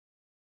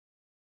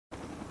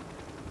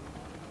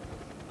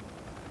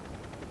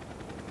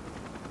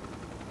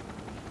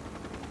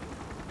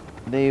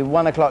The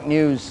 1 o'clock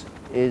news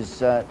is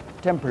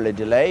temporarily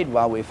delayed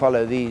while we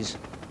follow these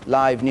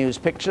live news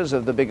pictures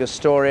of the biggest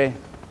story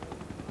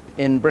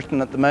in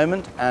Britain at the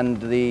moment, and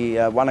the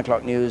 1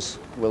 o'clock news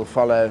will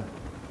follow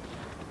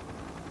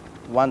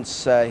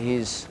once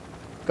he's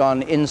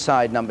gone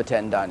inside number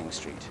 10 Downing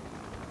Street.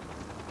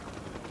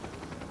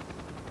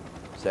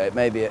 So it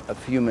may be a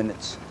few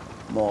minutes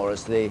more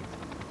as the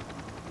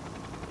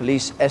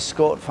police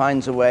escort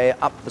finds a way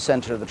up the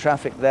centre of the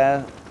traffic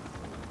there,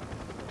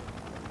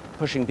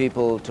 pushing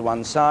people to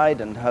one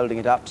side and holding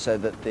it up so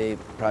that the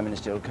Prime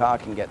Ministerial car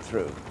can get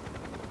through.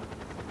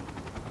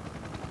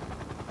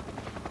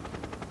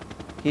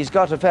 He's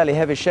got a fairly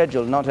heavy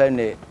schedule, not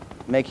only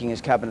making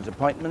his cabinet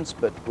appointments,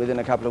 but within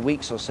a couple of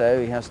weeks or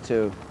so he has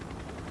to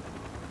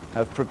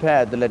have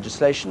prepared the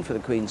legislation for the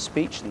Queen's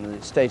speech and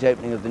the state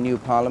opening of the new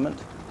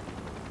Parliament.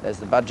 There's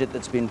the budget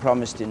that's been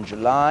promised in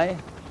July,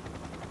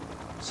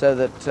 so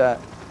that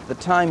the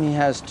time he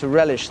has to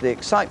relish the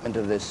excitement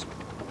of this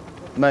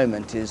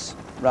moment is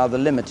rather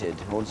limited.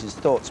 All his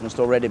thoughts must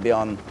already be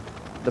on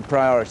the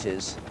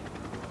priorities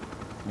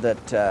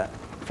that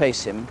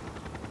face him,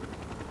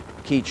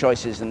 key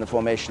choices in the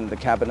formation of the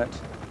cabinet,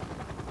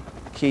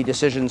 key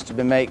decisions to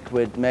be made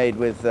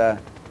with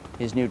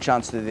his new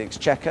Chancellor of the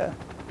Exchequer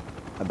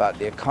about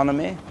the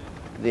economy,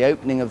 the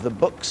opening of the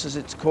books, as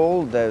it's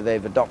called, though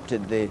they've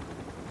adopted the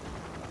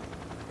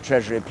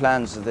Treasury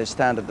plans as they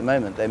stand at the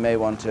moment. They may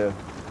want to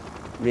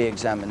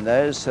re-examine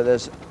those. So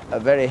there's a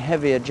very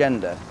heavy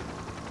agenda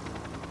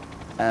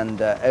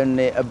and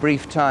only a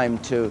brief time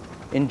to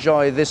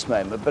enjoy this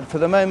moment. But for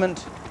the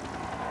moment,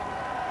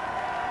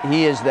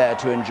 he is there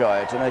to enjoy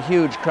it, and a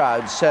huge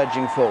crowd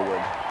surging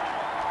forward.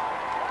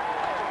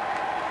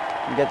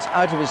 He gets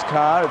out of his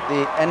car at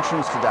the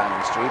entrance to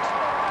Downing Street.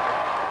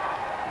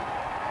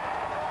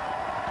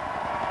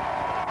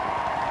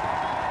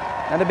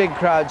 And a big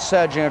crowd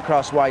surging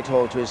across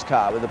Whitehall to his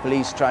car, with the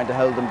police trying to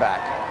hold them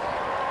back.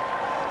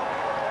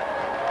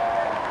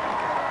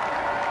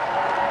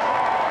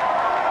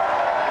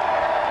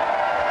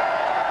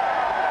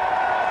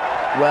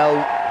 Well,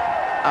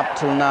 up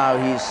till now,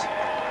 he's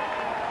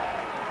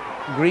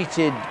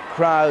greeted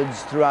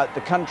crowds throughout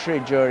the country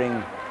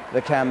during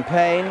the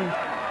campaign,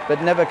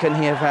 but never can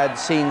he have had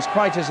scenes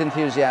quite as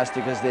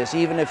enthusiastic as this,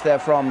 even if they're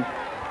from,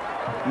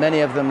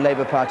 many of them,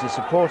 Labour Party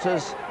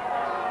supporters.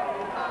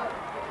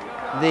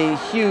 The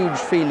huge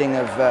feeling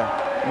of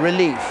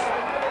relief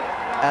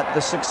at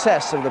the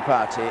success of the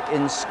party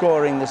in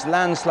scoring this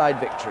landslide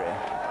victory,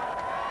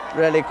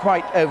 really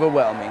quite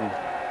overwhelming.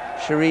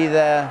 Cherie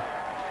there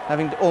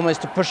having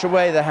almost to push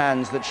away the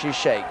hands that she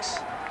shakes.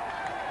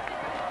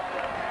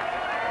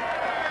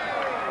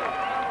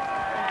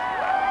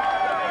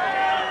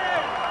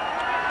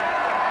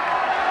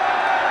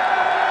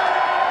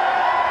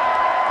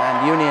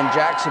 And Union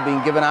Jacks have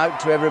been given out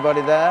to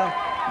everybody there.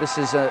 This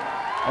is an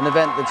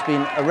event that's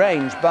been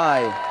arranged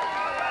by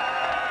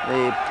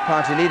the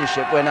party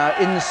leadership. We're now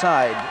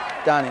inside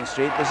Downing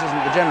Street. This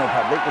isn't the general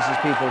public. This is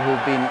people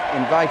who've been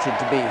invited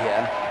to be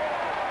here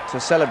to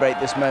celebrate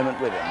this moment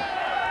with him.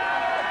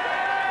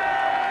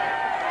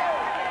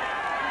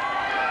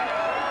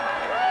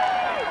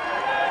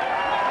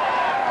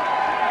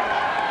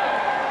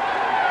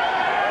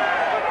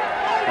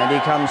 And he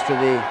comes to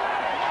the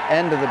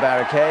end of the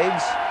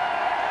barricades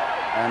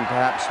and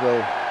perhaps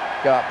will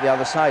go up the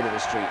other side of the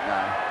street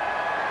now.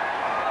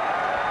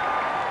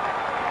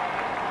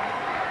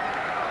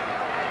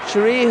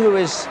 Cherie, who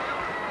is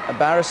a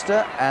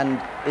barrister and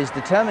is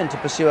determined to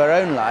pursue her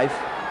own life,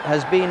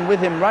 has been with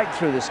him right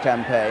through this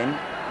campaign,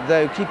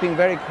 though keeping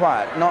very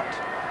quiet, not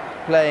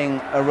playing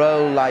a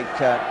role like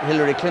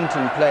Hillary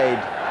Clinton played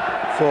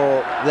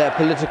for their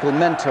political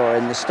mentor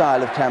in the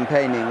style of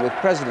campaigning with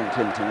President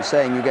Clinton,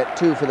 saying you get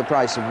two for the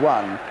price of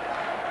one.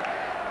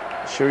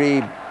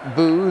 Cherie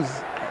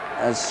Booth,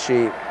 as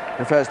she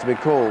prefers to be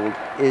called,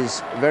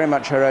 is very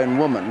much her own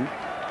woman.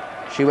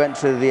 She went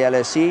to the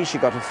LSE, she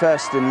got a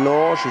first in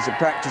law, she's a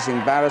practicing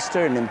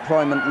barrister in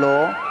employment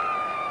law.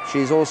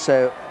 She's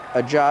also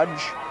a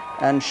judge,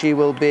 and she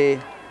will be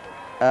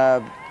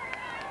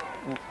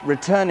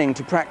returning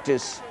to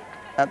practice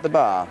at the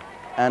bar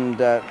and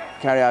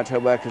carry out her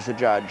work as a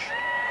judge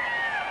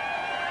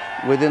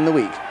within the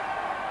week.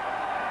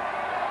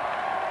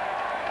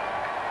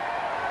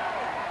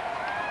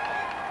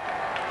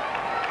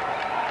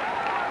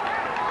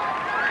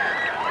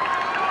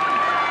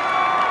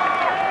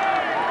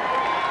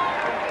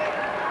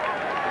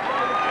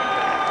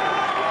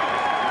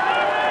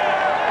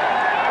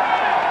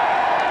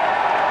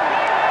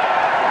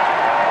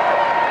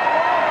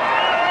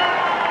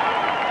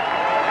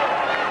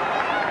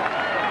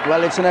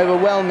 Well, it's an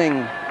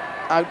overwhelming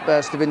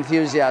outburst of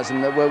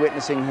enthusiasm that we're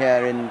witnessing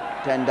here in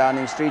 10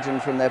 Downing Street,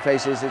 and from their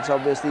faces it's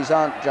obvious these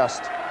aren't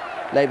just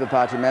Labour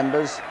Party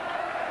members.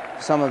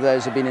 Some of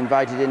those have been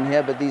invited in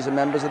here, but these are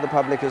members of the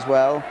public as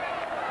well.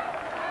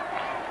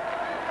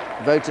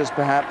 Voters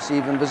perhaps,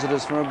 even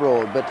visitors from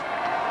abroad, but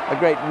a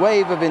great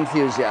wave of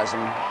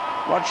enthusiasm.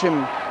 Watch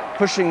him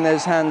pushing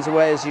those hands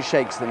away as he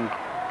shakes them,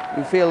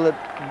 You feel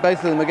that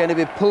both of them are going to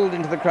be pulled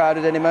into the crowd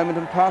at any moment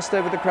and passed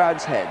over the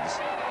crowd's heads.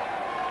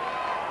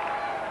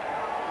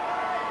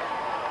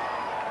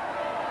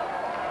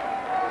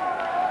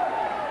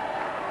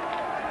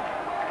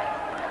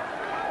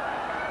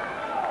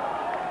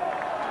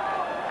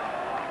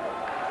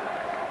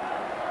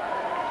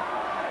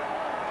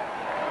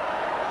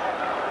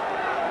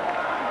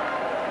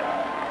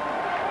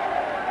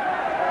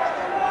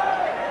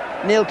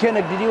 Neil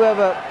Kinnock, did you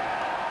ever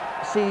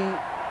see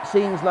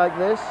scenes like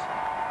this?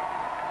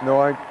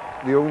 No,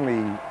 the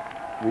only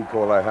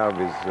recall I have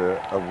is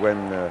of when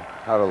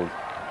Harold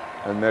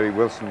and Mary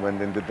Wilson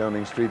went into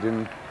Downing Street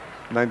in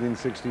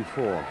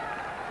 1964.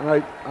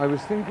 And I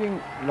was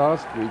thinking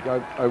last week,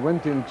 I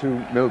went into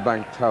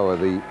Millbank Tower,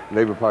 the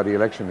Labour Party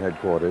election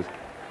headquarters,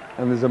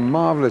 and there's a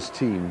marvellous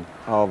team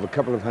of a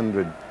couple of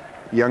hundred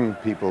young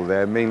people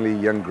there, mainly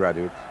young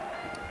graduates.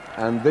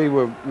 And they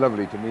were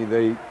lovely to me.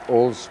 They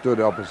all stood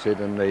opposite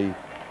and they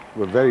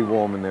were very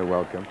warm in their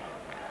welcome.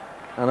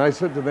 And I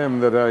said to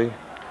them that I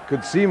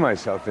could see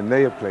myself in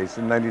their place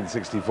in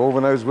 1964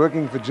 when I was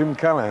working for Jim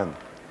Callaghan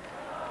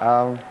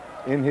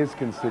in his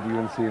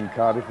constituency in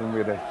Cardiff, and we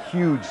had a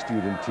huge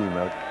student team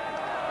out.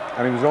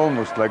 And it was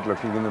almost like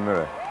looking in the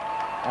mirror.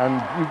 And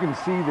you can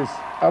see this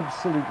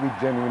absolutely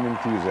genuine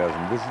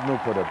enthusiasm. This is no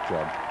put-up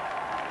job.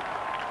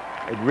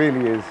 It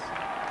really is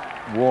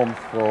warmth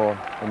for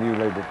a new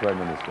Labour Prime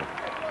Minister.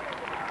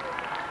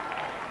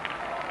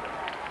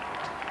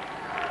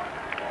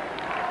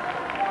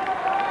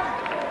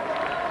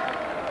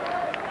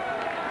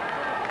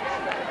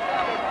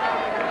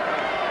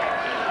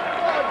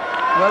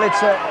 Well,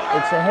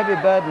 it's a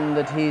heavy burden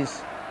that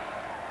he's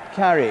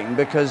carrying,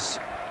 because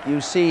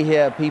you see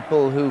here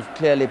people who've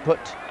clearly put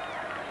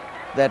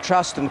their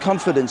trust and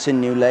confidence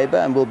in New Labour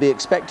and will be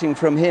expecting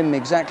from him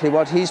exactly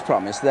what he's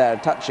promised there, a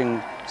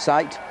touching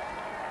sight.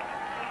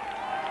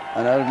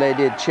 An old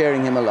lady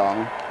cheering him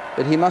along,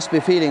 but he must be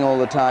feeling all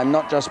the time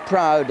not just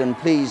proud and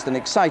pleased and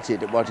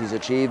excited at what he's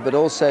achieved, but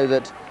also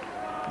that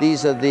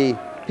these are the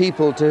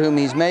people to whom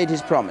he's made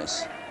his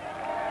promise.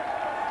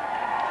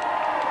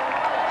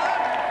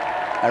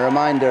 A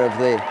reminder of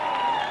the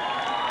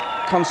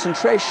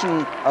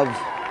concentration of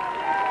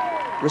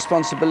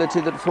responsibility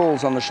that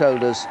falls on the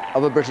shoulders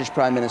of a British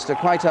Prime Minister,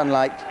 quite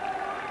unlike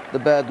the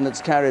burden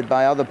that's carried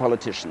by other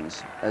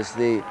politicians as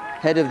the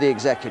head of the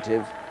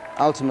executive,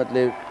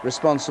 ultimately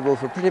responsible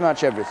for pretty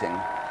much everything.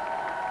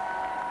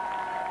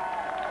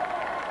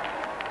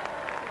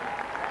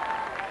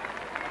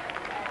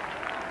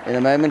 In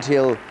a moment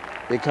he'll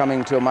be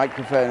coming to a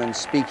microphone and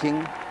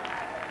speaking,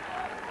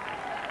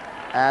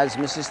 as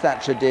Mrs.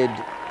 Thatcher did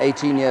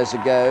 18 years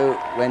ago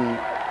when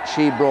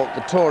she brought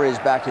the Tories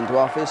back into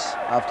office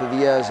after the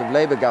years of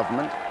Labour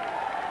government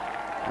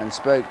and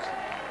spoke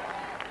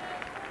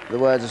the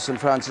words of St.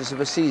 Francis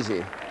of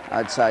Assisi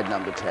outside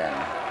number 10.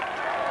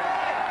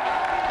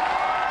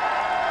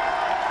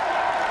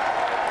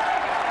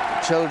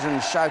 Children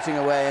shouting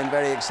away and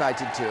very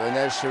excited too, and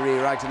there's Cherie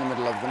right in the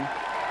middle of them.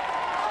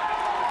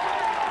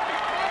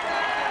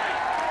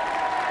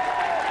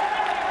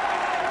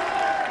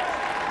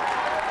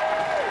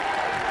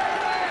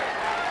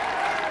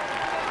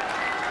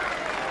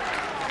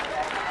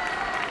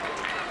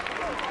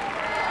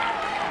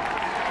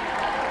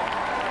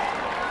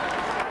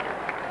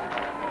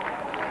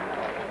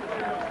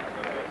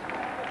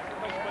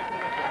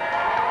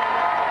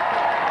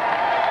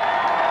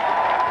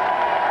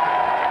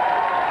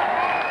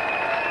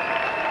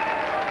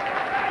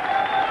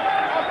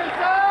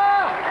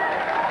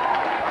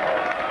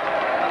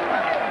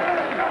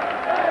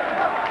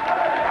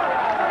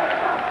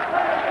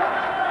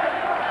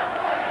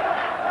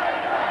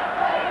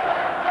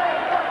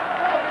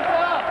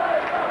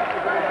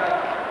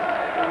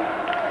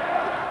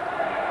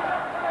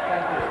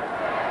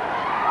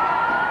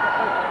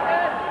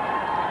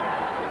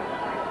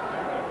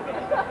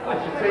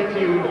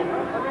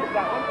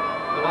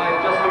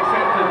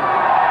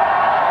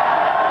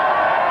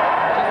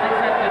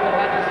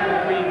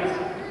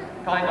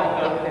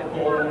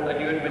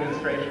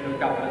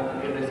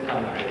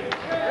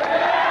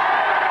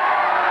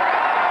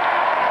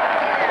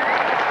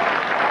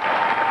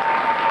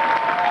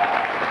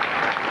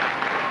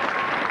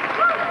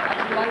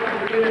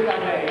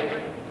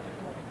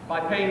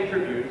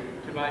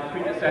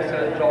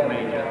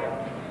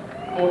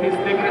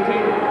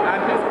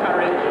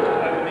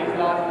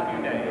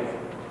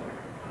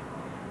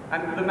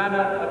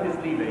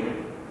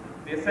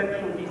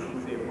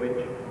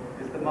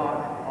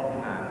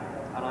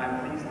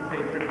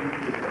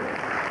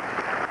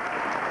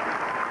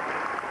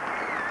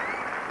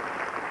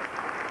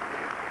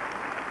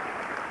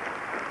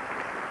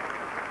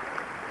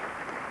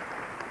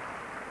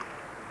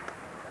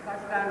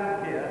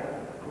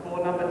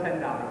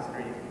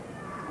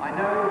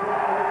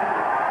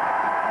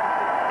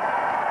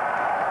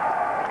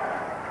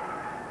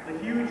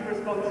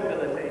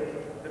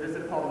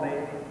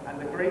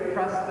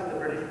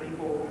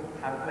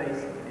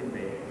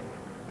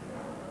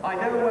 I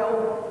know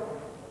well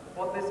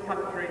what this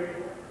country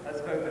has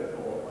spoken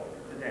for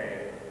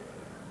today.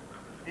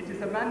 It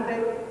is a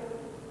mandate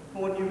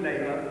for New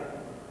Labour,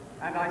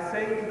 and I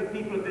say to the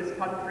people of this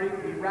country,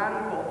 we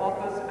ran for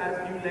office as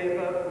New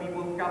Labour, we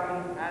will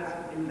govern as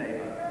New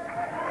Labour.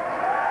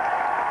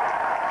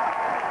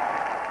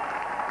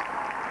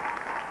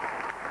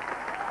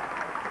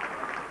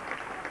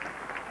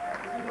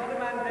 This is not a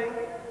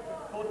mandate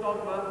for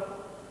dogma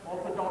or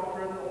for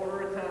doctrine or a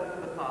return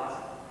to the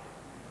past,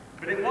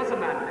 but it was a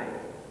mandate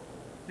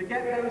to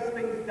get those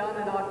things done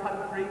in our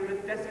country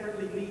that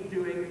desperately need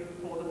doing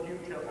for the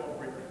future of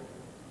Britain.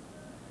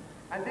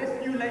 And this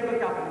New Labour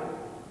government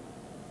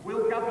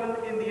will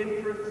govern in the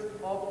interests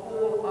of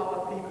all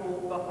our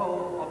people, the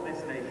whole of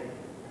this nation.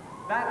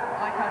 That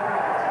I can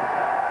promise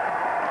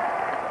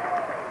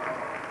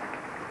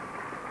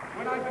you.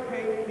 When I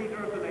became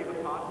leader of the Labour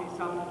Party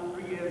some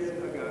 3 years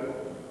ago,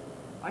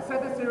 I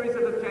set a series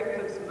of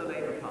objectives for the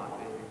Labour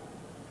Party,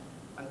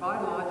 and by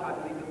and large I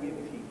believe that we have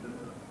achieved them.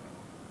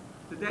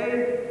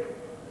 Today,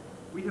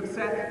 we have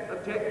set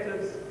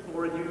objectives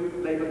for a new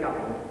Labour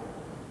government.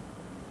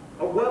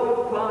 A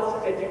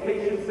world-class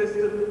education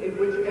system in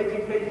which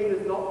education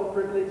is not the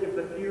privilege of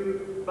the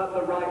few, but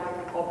the right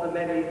of the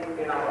many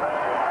in our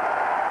country.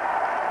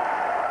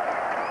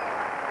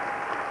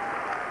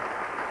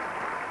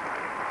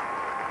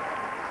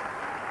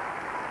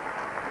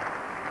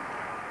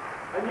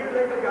 A new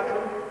Labour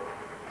government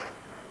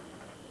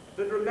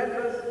that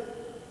remembers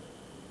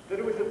that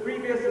it was the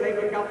previous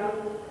Labour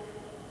government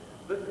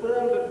that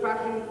formed and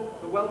fashioned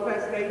the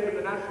welfare state and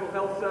the National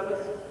Health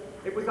Service.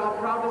 It was our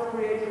proudest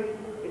creation.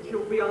 It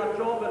shall be our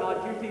job and our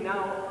duty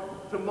now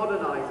to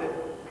modernise it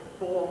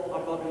for a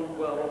modern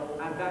world,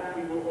 and that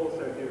we will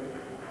also do.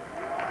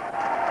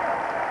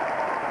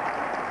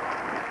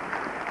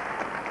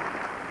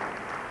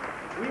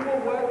 We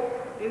will work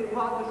in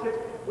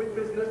partnership with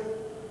business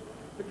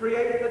to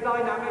create the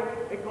dynamic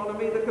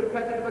economy, the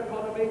competitive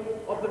economy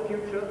of the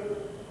future,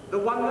 the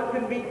one that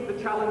can meet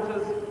the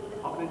challenges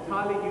of an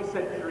entirely new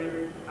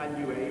century and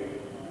new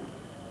age.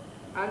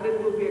 And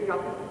it will be a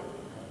government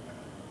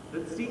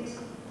that seeks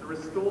to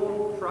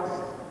restore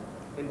trust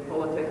in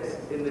politics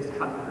in this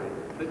country,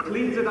 that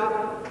cleans it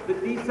up,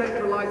 that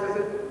decentralises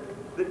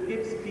it, that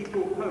gives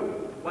people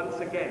hope once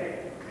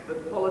again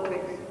that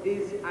politics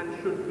is and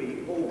should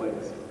be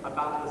always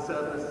about the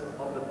service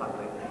of the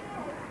public.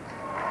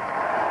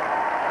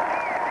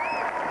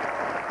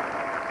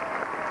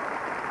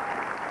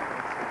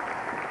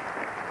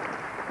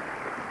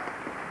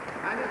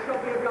 And it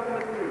shall be a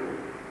government too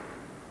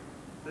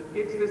that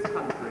gives this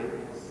country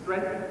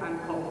strength and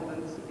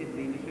confidence in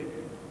leadership,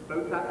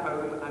 both at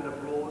home and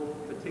abroad,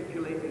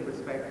 particularly in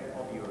respect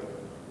of Europe.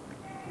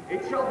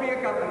 It shall be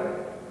a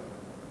government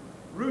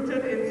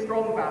rooted in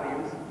strong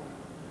values,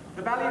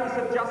 the values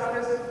of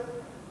justice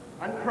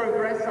and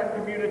progress and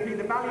community,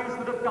 the values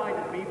that have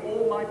guided me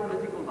all my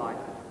political life,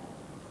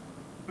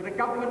 but a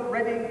government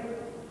ready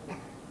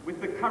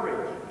with the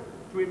courage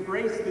to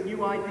embrace the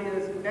new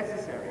ideas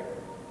necessary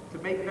to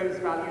make those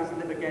values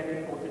live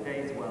again for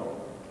today's world.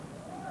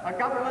 A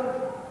government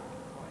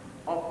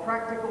of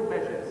practical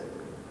measures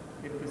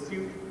in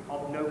pursuit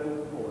of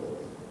noble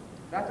causes.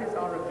 That is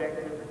our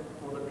objective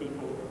for the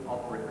people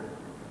of Britain.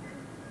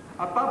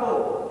 Above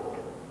all,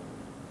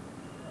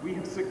 we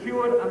have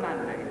secured a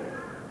mandate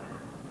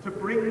to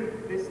bring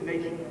this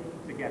nation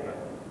together,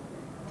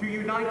 to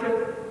unite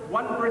it,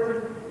 one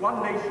Britain,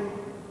 one nation,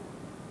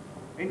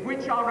 in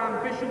which our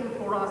ambition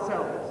for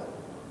ourselves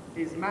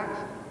is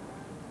matched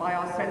by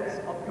our sense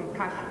of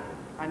compassion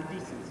and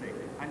decency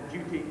and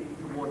duty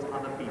towards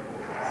other people.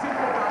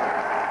 Simple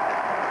values.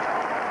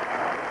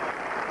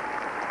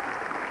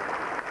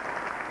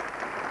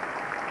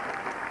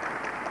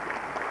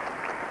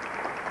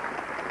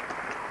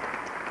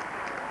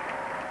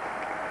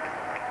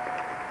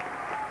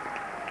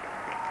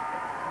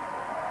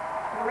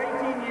 For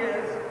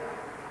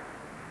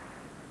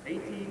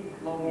 18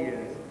 long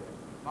years,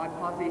 my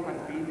party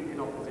has been in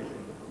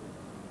opposition.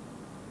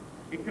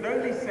 It could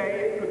only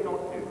say it could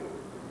not do.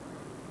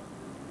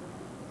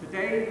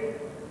 Today,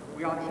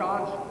 we are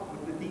charged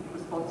with the deep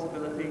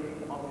responsibility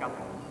of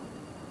government.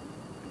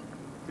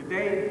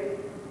 Today,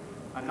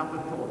 enough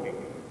of talking.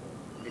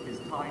 It is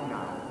time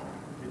now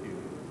to do.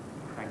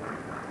 Thank you.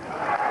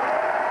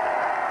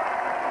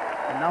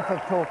 Enough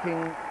of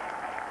talking,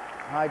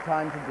 high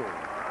time to do.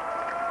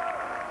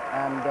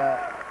 And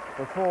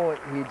before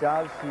he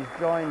does, he's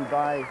joined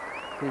by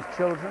his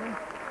children,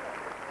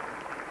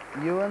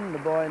 Ewan, the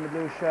boy in the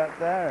blue shirt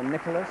there, and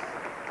Nicholas,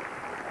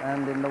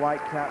 and in the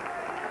white cap,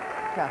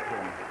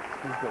 Catherine,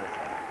 his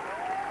daughter.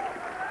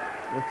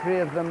 The three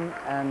of them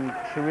and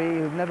Cherie,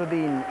 who've never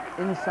been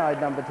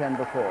inside number 10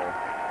 before,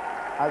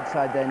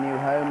 outside their new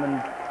home,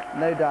 and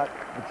no doubt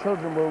the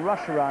children will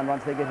rush around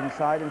once they get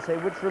inside and say,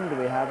 which room do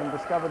we have, and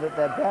discover that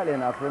there are barely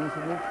enough rooms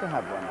for each to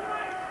have one.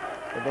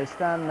 But they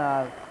stand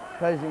now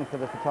posing for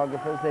the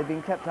photographers. They've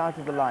been kept out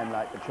of the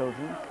limelight, the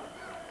children.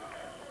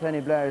 Tony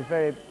Blair is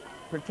very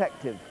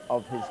protective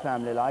of his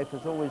family life,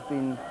 has always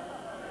been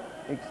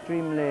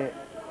extremely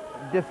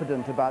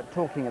diffident about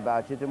talking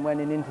about it, and when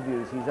in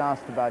interviews he's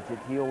asked about it,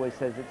 he always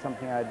says it's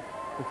something I'd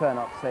prefer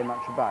not to say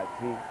much about.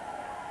 He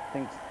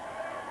thinks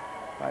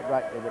quite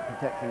rightly, that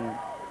protecting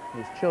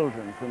his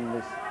children from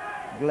this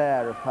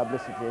glare of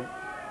publicity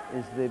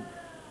is the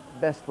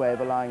best way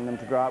of allowing them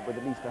to grow up with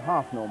at least a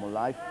half-normal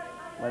life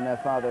when their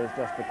father has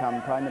just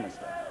become Prime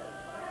Minister.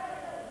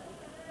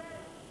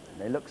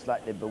 They look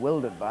slightly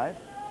bewildered by it.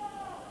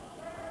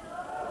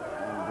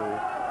 And the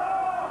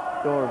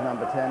door of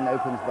number 10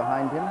 opens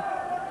behind him.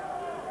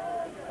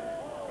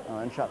 Oh,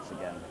 and shuts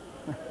again.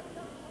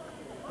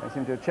 They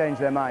seem to have changed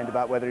their mind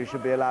about whether he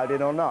should be allowed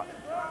in or not.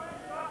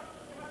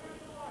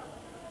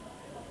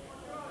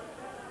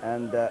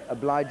 And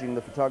obliging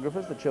the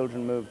photographers, the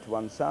children move to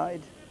one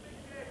side.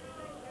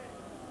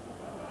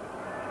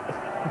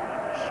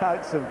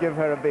 Shouts of "give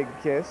her a big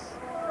kiss."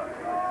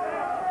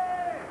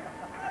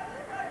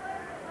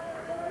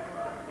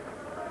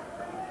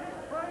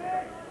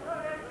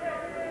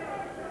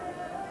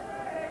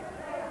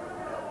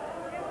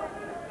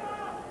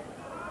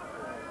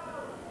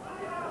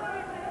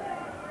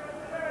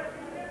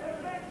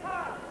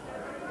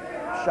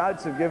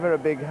 Shouts of "give her a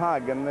big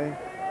hug," and the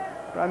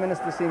Prime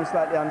Minister seems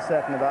slightly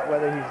uncertain about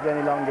whether he should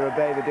any longer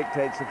obey the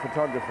dictates of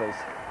photographers.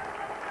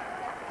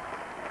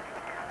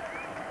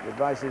 The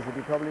advice is that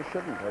he probably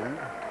shouldn't, I think.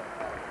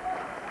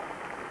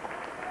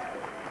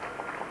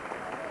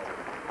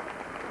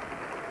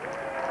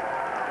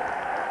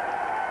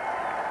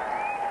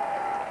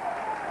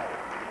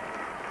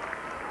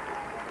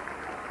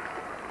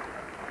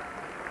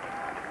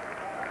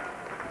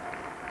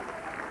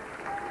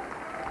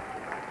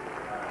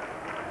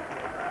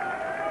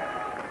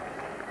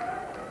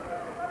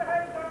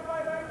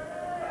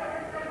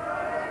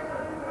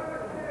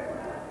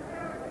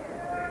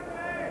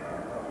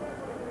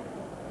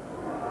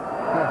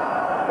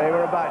 They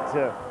were about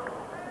to,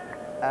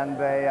 and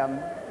they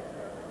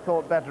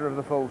thought better of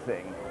the full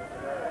thing.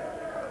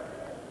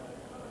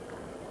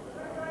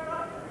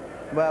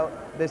 Well,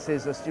 this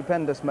is a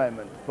stupendous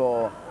moment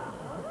for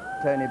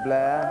Tony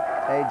Blair,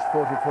 age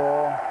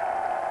 44,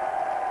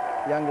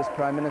 youngest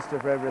Prime Minister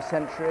for over a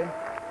century,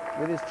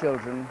 with his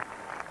children.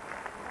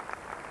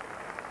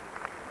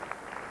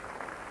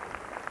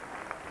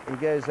 He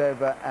goes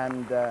over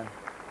and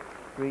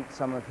greets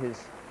some of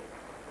his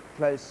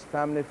close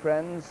family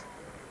friends,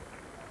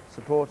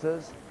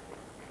 supporters.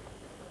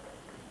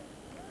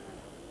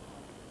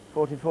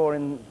 44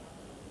 in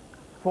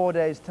 4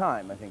 days'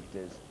 time, I think it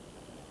is.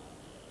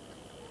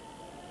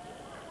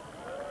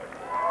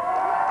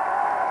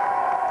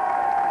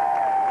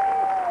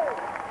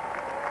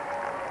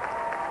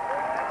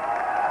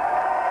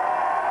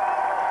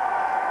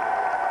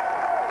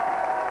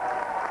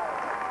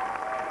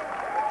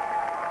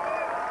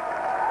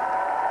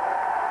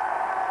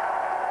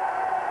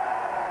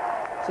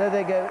 So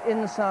they go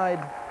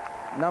inside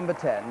number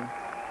 10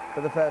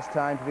 for the first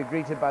time to be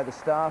greeted by the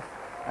staff,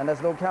 and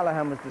as Lord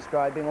Callaghan was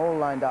describing, all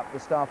lined up, the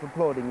staff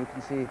applauding. You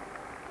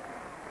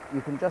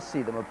can just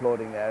see them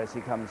applauding there as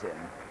he comes in.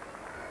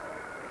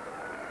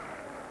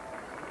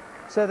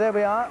 So there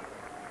we are.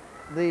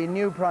 The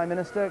new Prime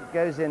Minister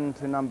goes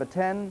into number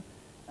 10,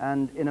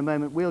 and in a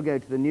moment we'll go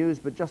to the news,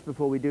 but just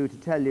before we do, to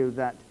tell you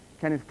that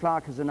Kenneth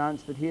Clarke has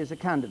announced that he is a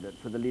candidate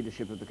for the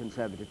leadership of the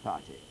Conservative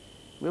Party.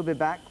 We'll be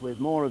back with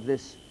more of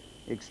this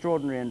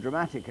extraordinary and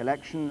dramatic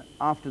election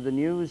after the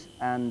news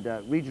and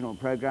regional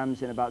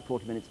programmes in about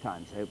 40 minutes'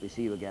 time, so I hope we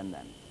see you again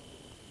then.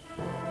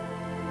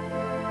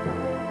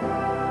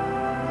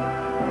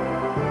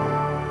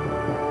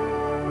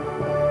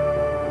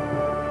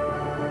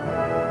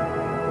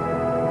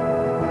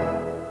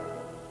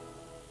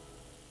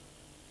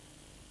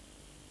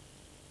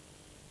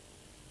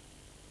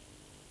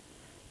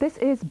 This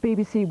is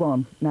BBC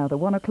One, now the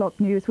 1 o'clock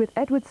news with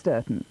Edward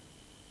Stourton.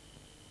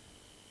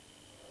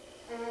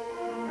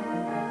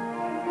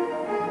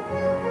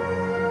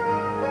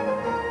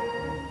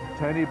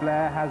 Tony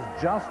Blair has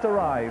just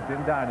arrived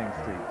in Downing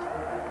Street.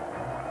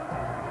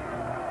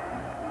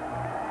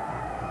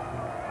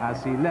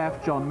 As he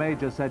left, John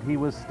Major said he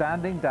was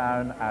standing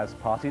down as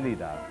party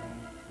leader.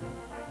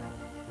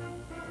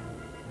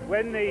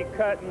 When the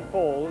curtain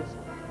falls,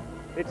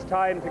 it's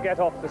time to get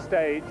off the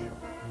stage.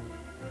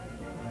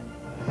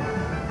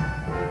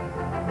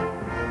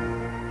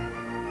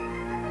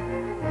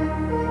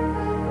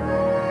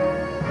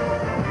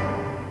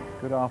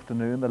 Good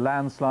afternoon. The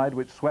landslide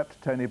which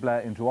swept Tony Blair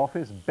into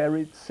office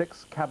buried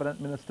 6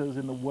 cabinet ministers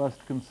in the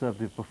worst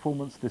Conservative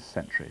performance this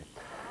century.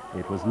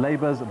 It was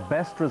Labour's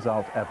best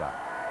result ever.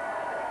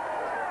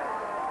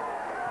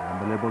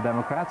 And the Liberal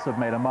Democrats have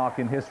made a mark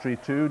in history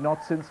too.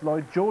 Not since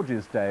Lloyd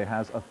George's day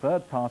has a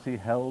third party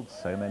held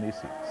so many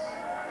seats.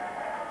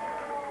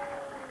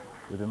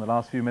 Within the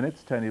last few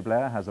minutes, Tony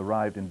Blair has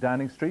arrived in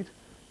Downing Street.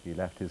 He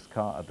left his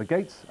car at the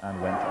gates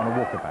and went on a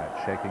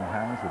walkabout, shaking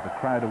hands with the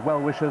crowd of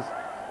well-wishers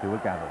who were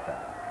gathered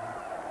there.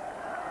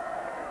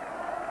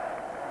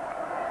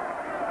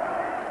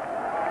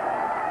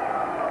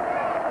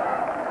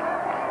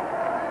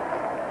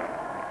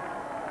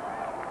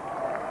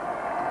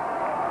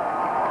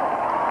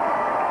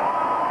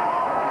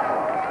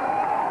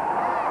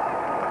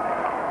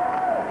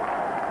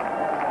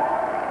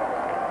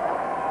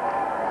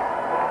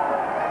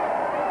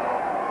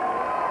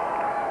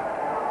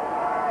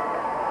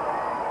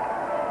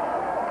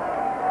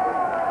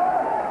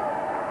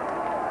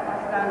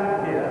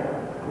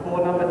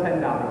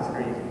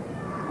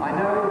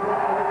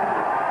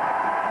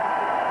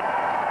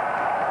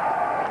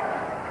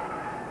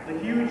 the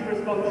huge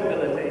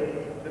responsibility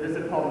that is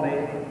upon me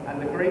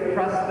and the great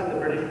trust that the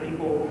British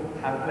people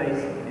have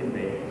placed in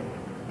me.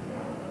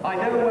 I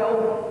know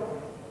well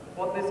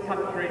what this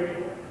country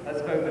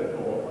has voted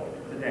for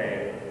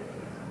today.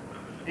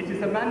 It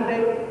is a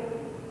mandate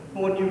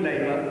for New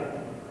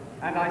Labour,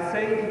 and I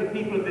say to the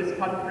people of this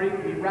country,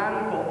 we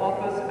ran for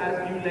office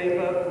as New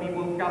Labour, we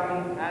will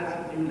govern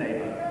as New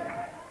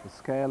Labour. The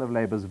scale of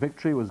Labour's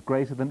victory was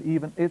greater than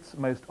even its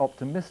most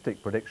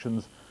optimistic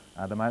predictions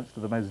and amounts to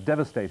the most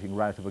devastating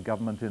rout of a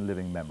government in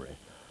living memory.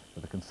 For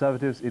the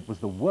Conservatives, it was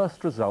the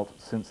worst result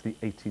since the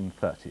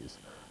 1830s.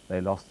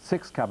 They lost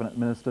 6 cabinet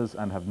ministers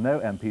and have no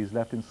MPs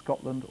left in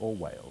Scotland or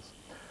Wales.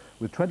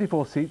 With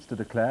 24 seats to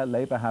declare,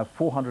 Labour have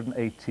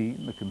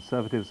 418, the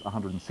Conservatives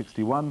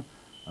 161,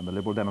 and the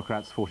Liberal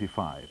Democrats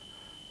 45.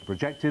 The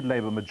projected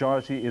Labour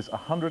majority is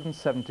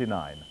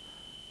 179.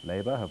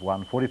 Labour have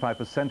won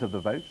 45% of the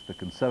vote, the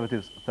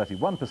Conservatives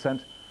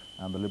 31%,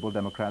 and the Liberal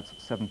Democrats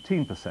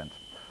 17%.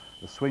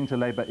 The swing to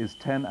Labour is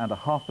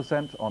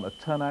 10.5% on a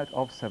turnout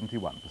of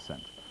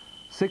 71%.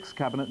 6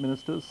 cabinet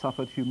ministers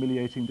suffered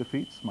humiliating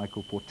defeats: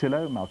 Michael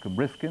Portillo, Malcolm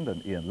Rifkind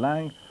and Ian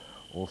Lang,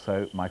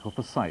 also Michael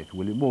Forsyth,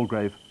 William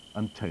Walgrave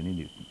and Tony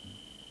Newton.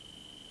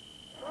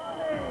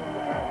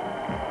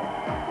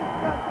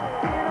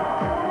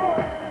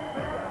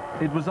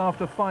 It was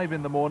after 5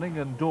 in the morning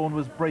and dawn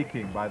was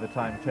breaking by the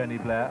time Tony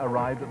Blair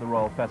arrived at the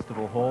Royal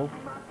Festival Hall.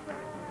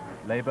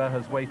 Labour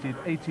has waited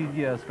 18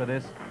 years for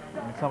this,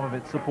 and some of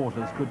its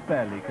supporters could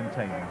barely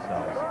contain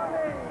themselves.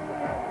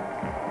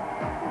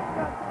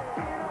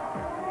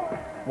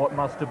 What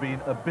must have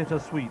been a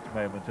bittersweet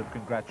moment of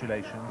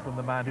congratulation from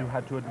the man who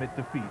had to admit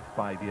defeat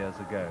 5 years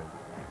ago.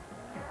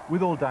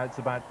 With all doubts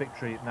about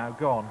victory now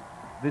gone,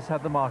 this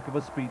had the mark of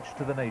a speech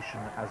to the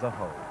nation as a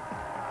whole.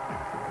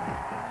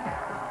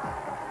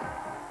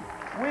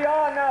 We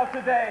are now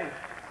today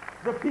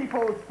the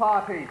People's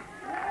Party.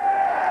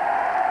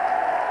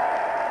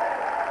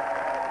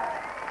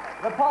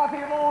 The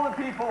party of all the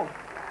people,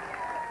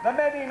 the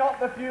many, not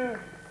the few.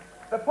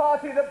 The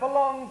party that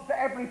belongs to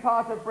every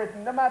part of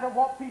Britain, no matter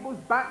what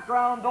people's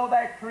background or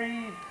their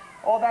creed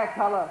or their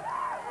colour.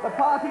 The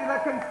party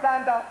that can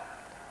stand up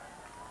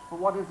for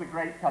what is a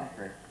great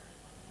country.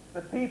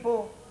 The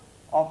people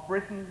of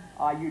Britain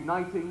are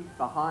uniting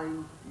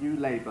behind New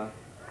Labour.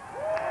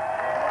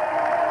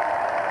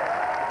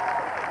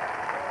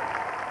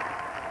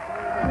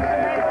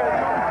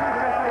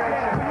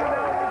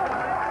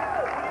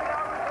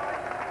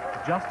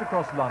 Just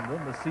across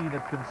London, the scene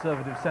at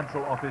Conservative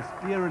Central Office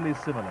eerily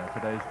similar to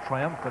those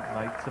triumphant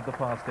nights of the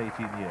past 18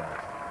 years.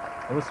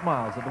 There were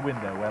smiles at the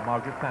window where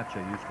Margaret Thatcher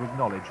used to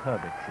acknowledge her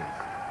victories.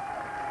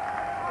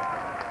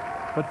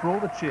 But for all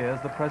the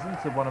cheers, the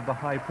presence of one of the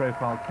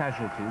high-profile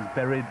casualties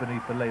buried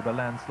beneath the Labour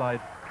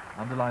landslide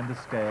underlined the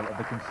scale of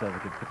the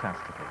Conservative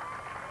catastrophe.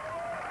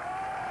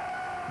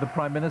 The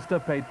Prime Minister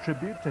paid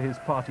tribute to his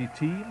party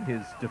team,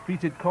 his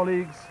defeated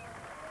colleagues.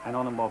 And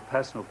on a more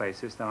personal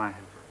basis, though I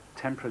have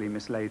temporarily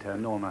mislaid her,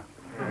 Norma.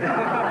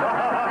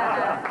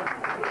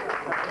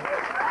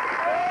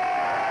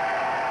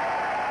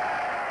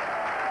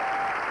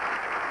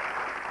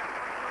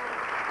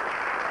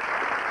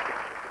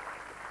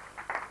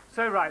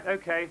 So, right,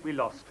 okay, we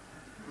lost.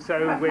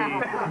 So we... Go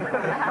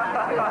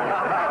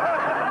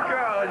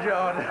on,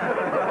 John.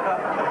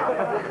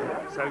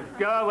 So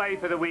go away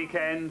for the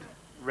weekend,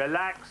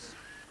 relax,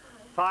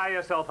 fire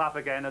yourself up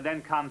again, and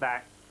then come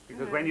back.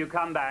 Because when you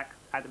come back,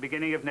 at the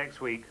beginning of next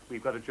week,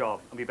 we've got a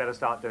job, and we better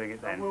start doing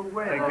it then. Thank you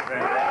very much.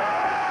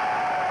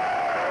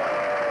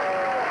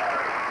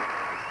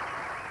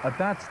 At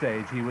that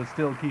stage, he was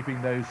still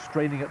keeping those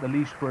straining at the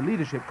leash for a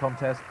leadership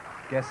contest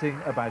guessing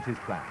about his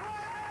plans.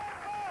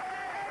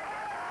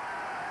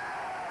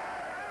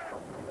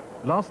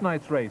 Last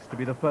night's race to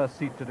be the first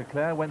seat to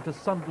declare went to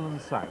Sunderland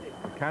South.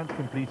 The count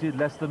completed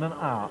less than an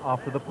hour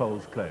after the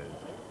polls closed.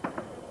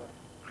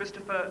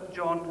 Christopher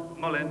John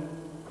Mullin,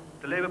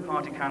 the Labour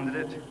Party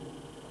candidate,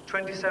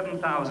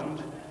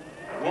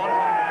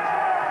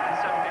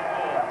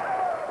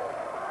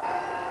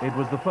 27,174. It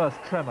was the first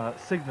tremor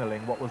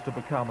signalling what was to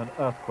become an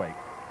earthquake.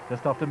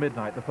 Just after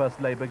midnight, the first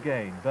Labour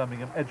gain,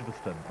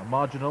 Birmingham-Edgbaston, a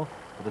marginal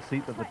for the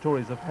seat that the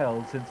Tories have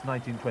held since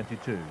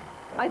 1922.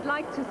 I'd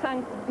like to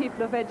thank the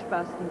people of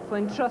Edgbaston for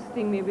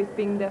entrusting me with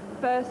being their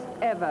first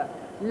ever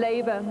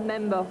Labour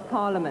Member of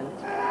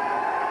Parliament.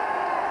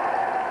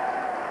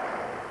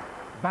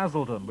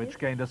 Basildon, which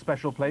gained a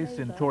special place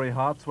in Tory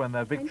hearts when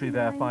their victory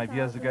there 5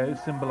 years ago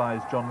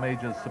symbolised John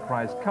Major's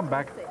surprise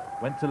comeback,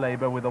 went to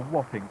Labour with a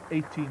whopping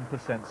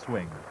 18%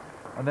 swing.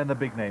 And then the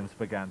big names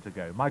began to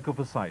go. Michael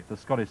Forsyth, the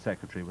Scottish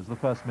Secretary, was the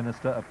first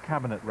Minister of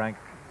Cabinet rank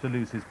to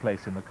lose his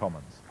place in the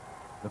Commons.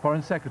 The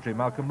Foreign Secretary,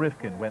 Malcolm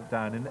Rifkind, went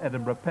down in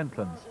Edinburgh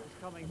Pentlands.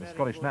 And the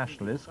Scottish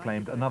Nationalists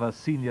claimed another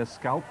senior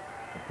scalp,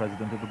 the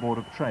President of the Board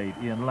of Trade,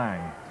 Ian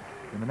Lang.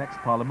 In the next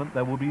Parliament,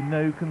 there will be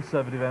no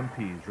Conservative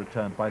MPs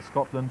returned by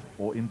Scotland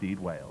or indeed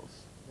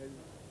Wales.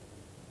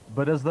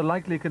 But as the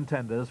likely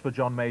contenders for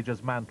John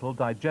Major's mantle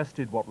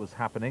digested what was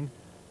happening,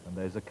 and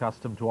those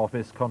accustomed to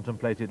office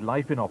contemplated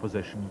life in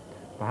opposition,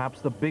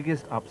 perhaps the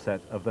biggest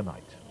upset of the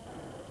night.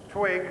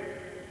 Twig,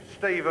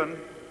 Stephen,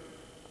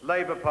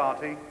 Labour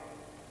Party,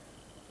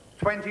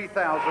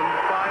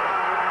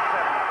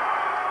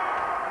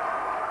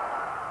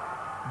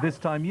 20,507. This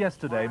time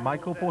yesterday,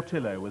 Michael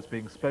Portillo was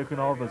being spoken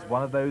of as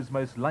one of those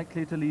most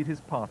likely to lead his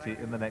party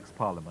in the next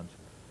Parliament,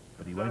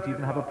 but he won't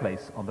even have a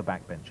place on the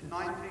backbenches.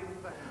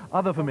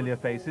 Other familiar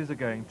faces are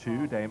going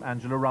too. Dame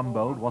Angela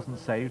Rumbold wasn't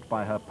saved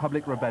by her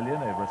public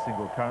rebellion over a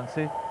single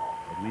currency.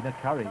 Edwina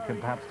Curry can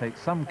perhaps take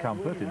some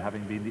comfort in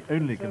having been the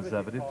only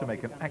Conservative to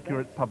make an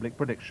accurate public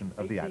prediction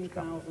of the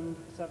outcome.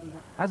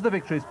 As the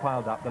victories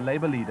piled up, the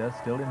Labour leader,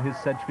 still in his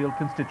Sedgefield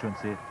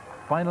constituency,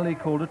 finally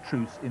called a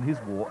truce in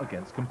his war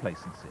against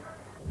complacency.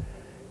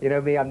 You know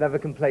me, I'm never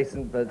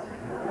complacent, but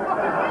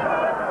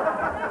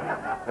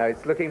no,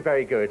 it's looking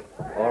very good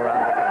all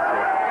around the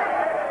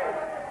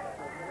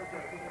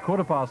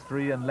country.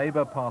 3:15 and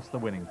Labour passed the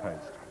winning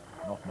post.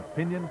 Not an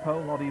opinion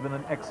poll, not even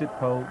an exit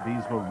poll,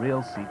 these were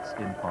real seats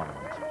in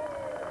Parliament.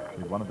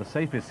 With one of the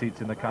safest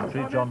seats in the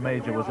country, John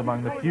Major was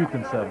among the few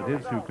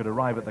Conservatives who could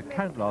arrive at the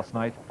count last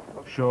night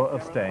sure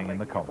of staying in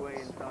the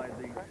Commons.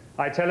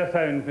 I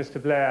telephoned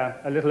Mr. Blair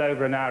a little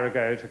over an hour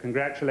ago to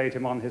congratulate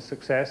him on his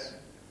success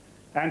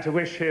and to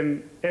wish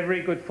him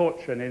every good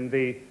fortune in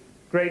the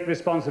great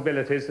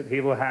responsibilities that he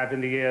will have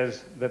in the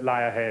years that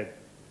lie ahead.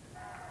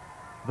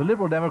 The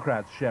Liberal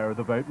Democrats' share of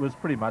the vote was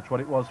pretty much what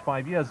it was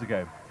 5 years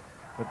ago,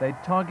 but they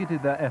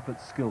targeted their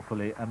efforts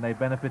skillfully and they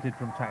benefited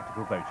from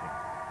tactical voting.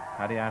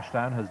 Paddy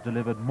Ashdown has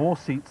delivered more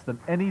seats than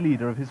any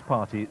leader of his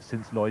party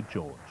since Lloyd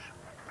George.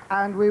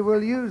 And we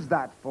will use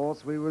that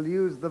force, we will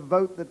use the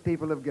vote that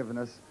people have given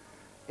us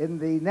in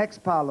the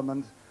next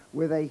Parliament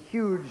with a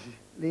hugely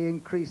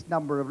increased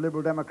number of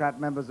Liberal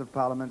Democrat members of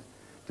Parliament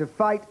to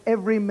fight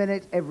every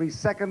minute, every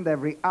second,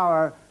 every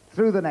hour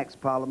through the next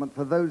Parliament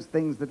for those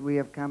things that we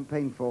have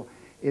campaigned for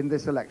in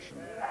this election.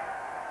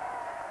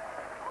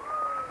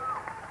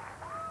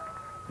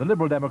 The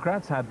Liberal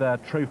Democrats had their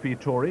trophy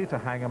Tory to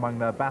hang among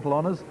their battle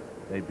honours.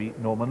 They beat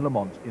Norman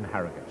Lamont in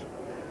Harrogate.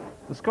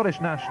 The Scottish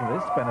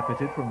Nationalists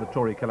benefited from the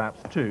Tory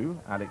collapse too.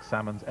 Alex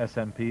Salmond's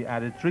SNP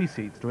added 3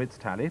 seats to its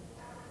tally.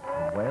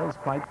 In Wales,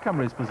 Plaid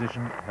Cymru's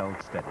position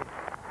held steady.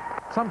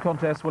 Some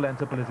contests will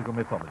enter political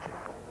mythology.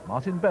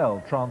 Martin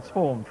Bell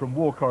transformed from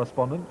war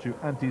correspondent to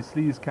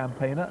anti-sleaze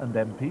campaigner and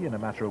MP in a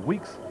matter of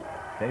weeks.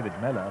 David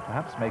Mellor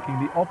perhaps making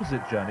the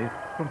opposite journey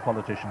from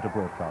politician to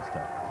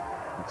broadcaster.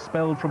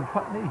 Expelled from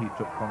Putney, he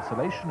took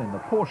consolation in the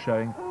poor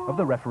showing of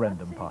the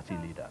referendum party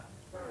leader.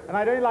 And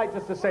I'd only like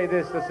just to say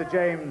this to Sir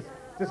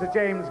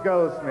James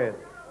Goldsmith,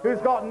 who's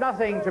got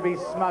nothing to be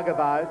smug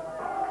about,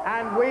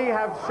 and we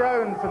have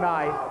shown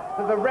tonight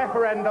that the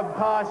referendum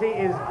party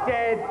is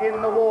dead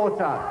in the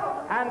water.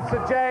 And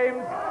Sir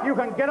James, you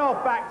can get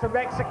off back to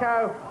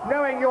Mexico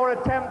knowing your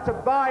attempt to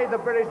buy the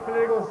British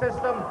political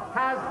system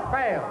has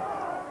failed.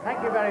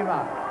 Thank you very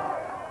much.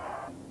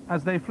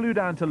 As they flew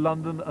down to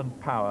London and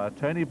power,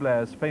 Tony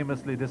Blair's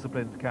famously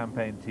disciplined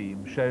campaign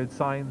team showed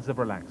signs of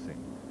relaxing.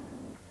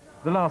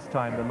 The last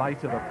time the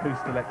light of a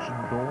post-election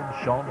dawn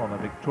shone on a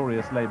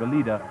victorious Labour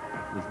leader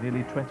was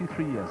nearly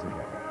 23 years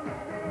ago.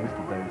 Most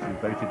of those who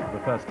voted for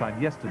the first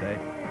time yesterday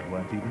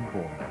weren't even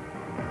born then.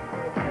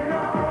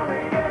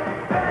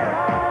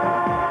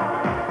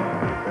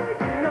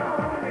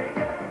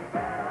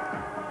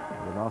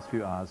 The last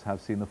few hours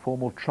have seen the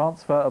formal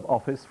transfer of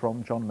office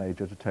from John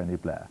Major to Tony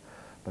Blair.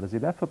 But as he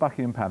left for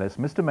Buckingham Palace,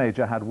 Mr.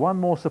 Major had one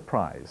more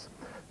surprise.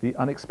 The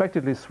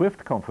unexpectedly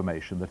swift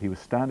confirmation that he was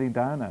standing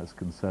down as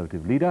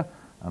Conservative leader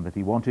and that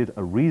he wanted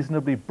a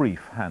reasonably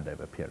brief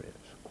handover period.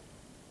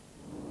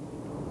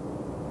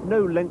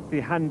 No lengthy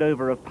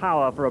handover of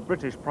power for a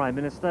British Prime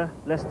Minister,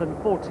 less than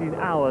 14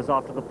 hours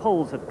after the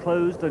polls had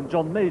closed and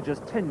John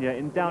Major's tenure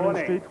in Downing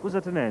Street was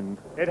at an end.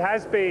 It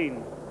has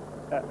been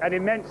an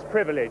immense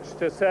privilege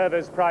to serve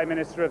as Prime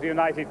Minister of the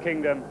United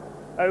Kingdom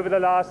over the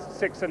last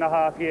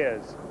 6.5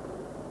 years.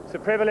 It's a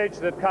privilege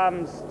that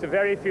comes to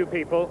very few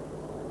people,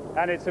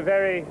 and it's a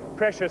very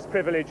precious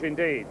privilege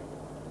indeed.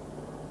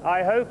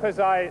 I hope as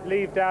I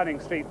leave Downing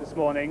Street this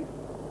morning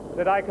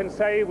that I can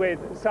say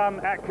with some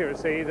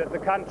accuracy that the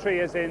country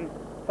is in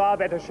far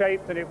better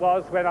shape than it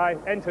was when I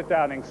entered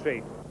Downing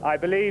Street. I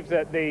believe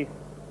that the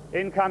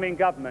incoming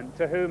government,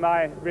 to whom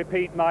I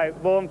repeat my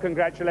warm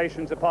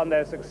congratulations upon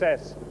their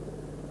success,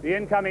 the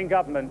incoming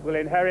government will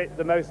inherit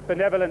the most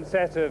benevolent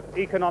set of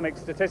economic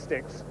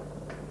statistics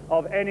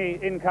of any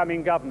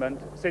incoming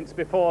government since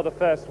before the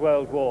First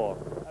World War.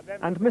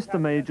 And Mr.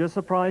 Major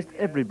surprised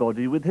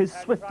everybody with his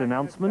swift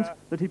announcement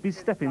that he'd be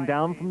stepping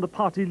down from the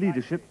party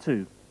leadership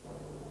too.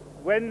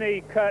 When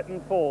the curtain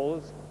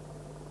falls,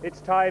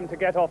 it's time to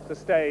get off the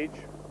stage,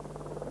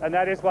 and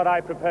that is what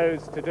I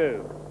propose to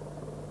do.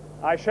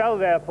 I shall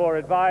therefore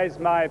advise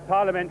my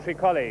parliamentary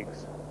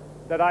colleagues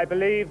that I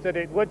believe that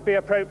it would be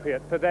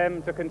appropriate for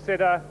them to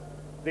consider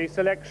the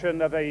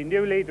selection of a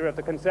new leader of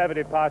the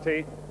Conservative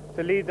Party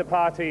to lead the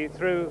party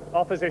through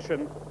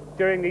opposition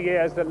during the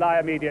years that lie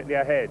immediately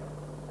ahead.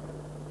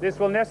 This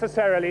will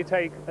necessarily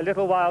take a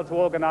little while to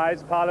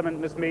organise. Parliament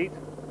must meet,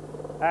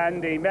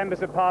 and the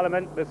members of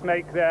Parliament must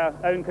make their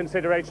own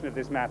consideration of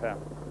this matter.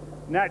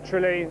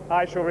 Naturally,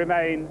 I shall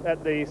remain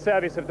at the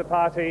service of the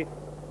party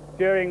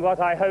during what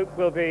I hope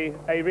will be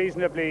a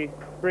reasonably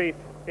brief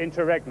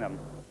interregnum.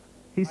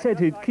 He said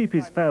he'd keep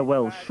his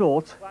farewell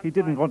short. He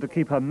didn't want to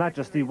keep Her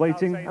Majesty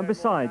waiting, and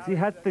besides, he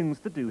had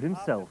things to do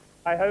himself.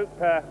 I hope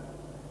that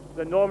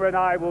Norma and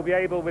I will be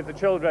able, with the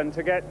children,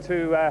 to get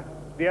to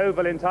the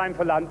Oval in time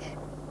for lunch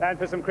and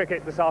for some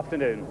cricket this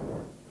afternoon.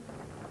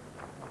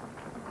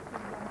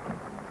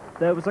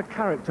 There was a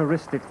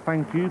characteristic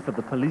thank you for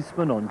the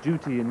policeman on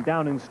duty in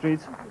Downing Street,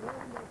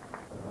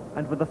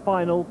 and with a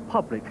final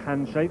public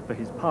handshake for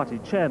his party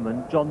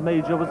chairman, John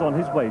Major was on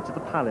his way to the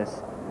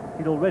palace.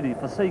 He'd already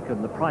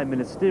forsaken the prime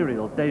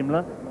ministerial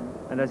Daimler,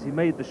 and as he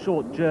made the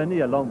short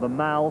journey along the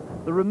Mall,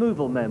 the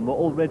removal men were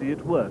already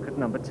at work at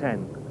number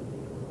 10.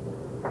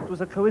 It was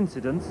a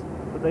coincidence,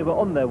 but they were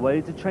on their way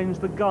to change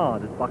the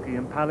guard at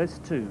Buckingham Palace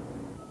too.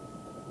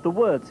 The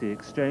words he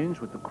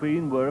exchanged with the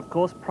Queen were of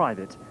course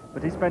private,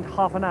 but he spent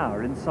half an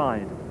hour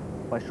inside.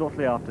 By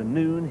shortly after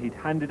noon, he'd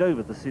handed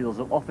over the seals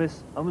of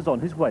office and was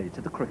on his way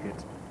to the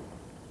cricket.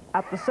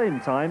 At the same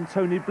time,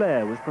 Tony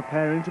Blair was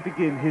preparing to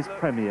begin his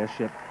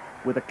premiership.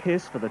 With a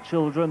kiss for the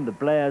children, the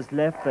Blairs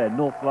left their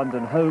North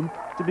London home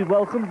to be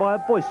welcomed by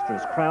a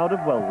boisterous crowd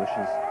of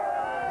well-wishers.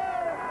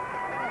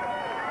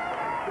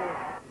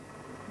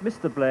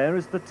 Mr. Blair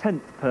is the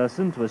 10th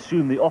person to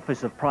assume the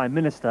office of Prime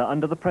Minister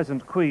under the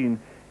present Queen.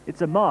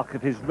 It's a mark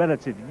of his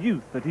relative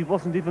youth that he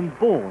wasn't even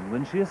born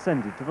when she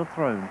ascended to the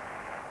throne.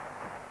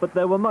 But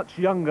there were much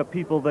younger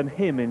people than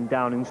him in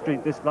Downing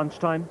Street this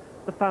lunchtime.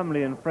 The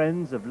family and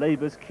friends of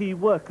Labour's key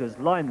workers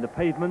lined the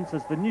pavements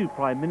as the new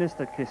Prime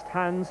Minister kissed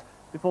hands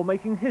before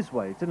making his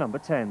way to number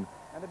 10.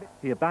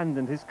 He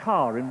abandoned his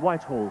car in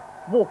Whitehall,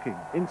 walking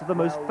into the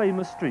most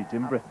famous street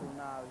in Britain.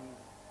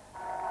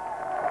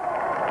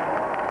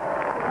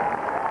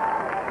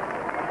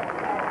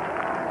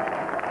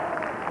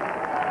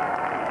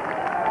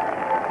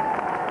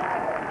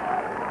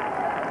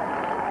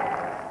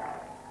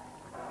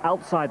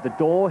 Outside the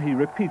door, he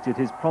repeated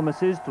his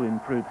promises to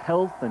improve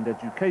health and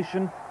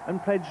education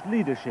and pledged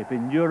leadership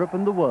in Europe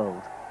and the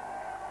world.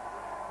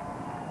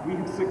 We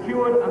have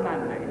secured a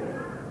mandate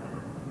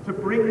to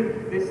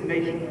bring this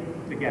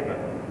nation together,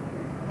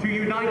 to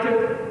unite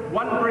it,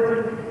 one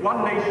Britain,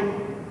 one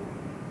nation,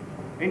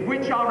 in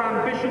which our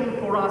ambition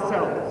for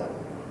ourselves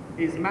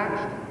is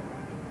matched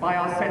by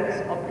our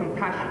sense of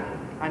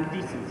compassion and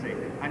decency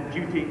and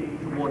duty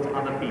towards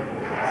other people.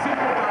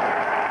 Simple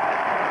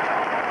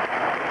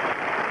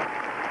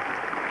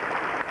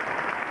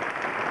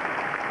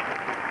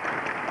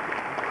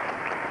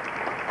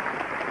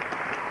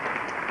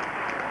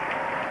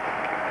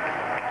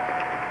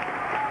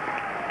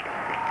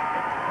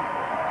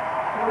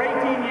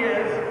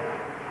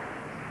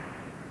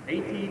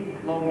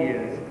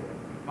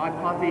my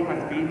party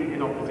has been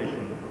in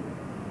opposition.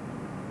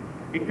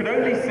 It could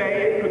only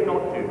say it could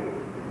not do.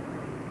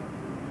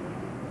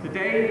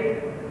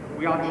 Today,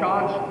 we are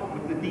charged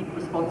with the deep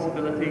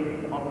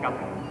responsibility of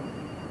government.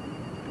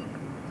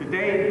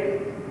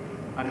 Today,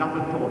 enough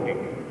of talking.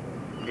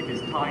 It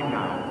is time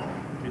now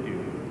to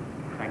do.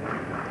 Thank you.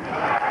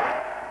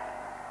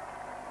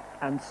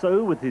 And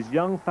so, with his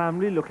young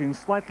family looking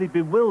slightly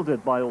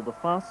bewildered by all the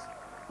fuss,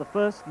 the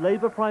first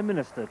Labour Prime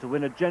Minister to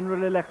win a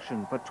general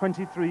election for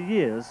 23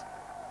 years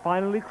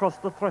finally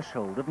crossed the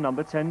threshold of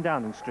number 10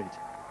 Downing Street.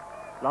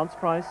 Lance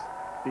Price,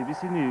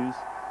 BBC News,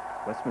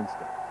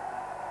 Westminster.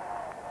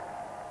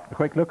 A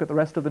quick look at the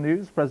rest of the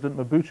news. President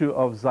Mobutu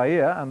of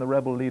Zaire and the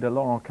rebel leader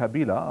Laurent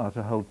Kabila are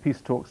to hold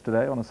peace talks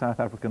today on a South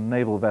African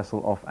naval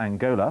vessel off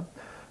Angola.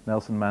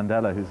 Nelson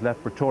Mandela, who's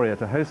left Pretoria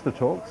to host the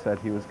talks, said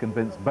he was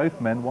convinced both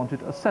men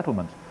wanted a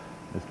settlement.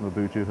 Mr.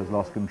 Mobutu has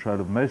lost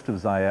control of most of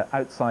Zaire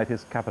outside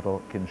his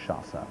capital,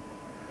 Kinshasa.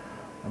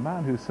 A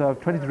man who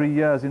served 23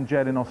 years in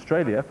jail in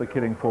Australia for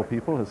killing 4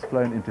 people has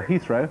flown into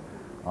Heathrow.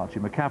 Archie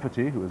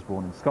McCafferty, who was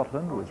born in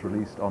Scotland, was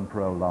released on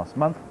parole last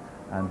month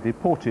and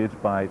deported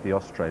by the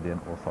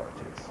Australian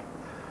authorities.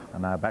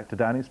 And now back to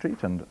Downing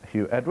Street and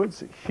Hugh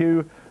Edwards.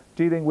 Hugh,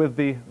 dealing with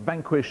the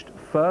vanquished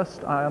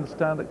first, I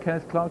understand that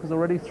Kenneth Clarke has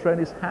already thrown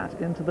his hat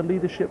into the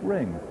leadership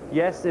ring.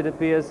 Yes, it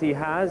appears he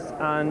has,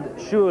 and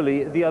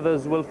surely the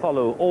others will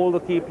follow. All the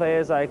key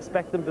players, I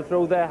expect them to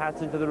throw their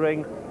hats into the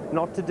ring.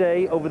 Not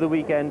today, over the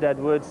weekend,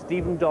 Edward.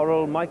 Stephen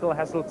Dorrell, Michael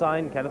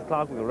Heseltine, Kenneth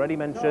Clarke, we've already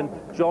mentioned,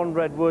 John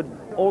Redwood,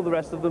 all the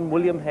rest of them,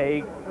 William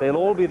Hague, they'll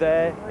all be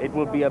there. It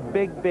will be a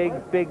big, big,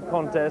 big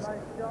contest.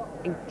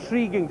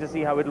 Intriguing to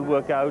see how it'll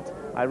work out.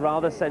 I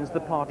rather sense the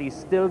party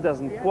still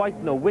doesn't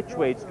quite know which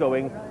way it's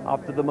going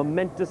after the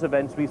momentous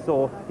events we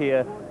saw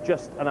here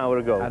just an hour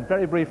ago. And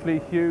very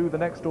briefly, Hugh, the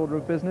next order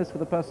of business for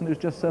the person who's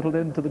just settled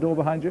into the door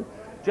behind you?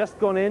 Just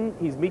gone in.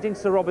 He's meeting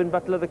Sir Robin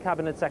Butler, the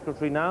Cabinet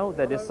Secretary now.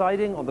 They're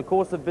deciding on the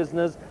course of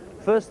business.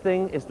 First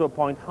thing is to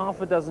appoint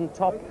half a dozen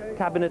top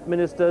cabinet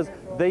ministers.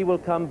 They will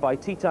come by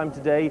tea time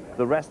today.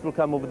 The rest will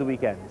come over the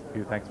weekend.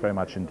 Hugh, thanks very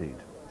much indeed.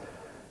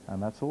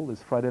 And that's all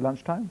this Friday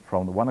lunchtime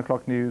from the 1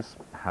 o'clock news.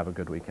 Have a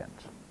good weekend.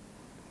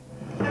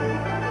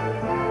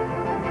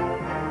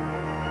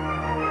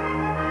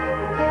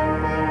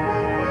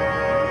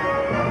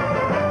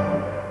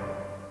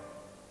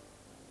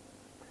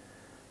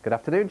 Good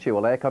afternoon to you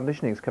all. Air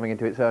conditioning is coming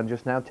into its own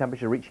just now,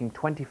 temperature reaching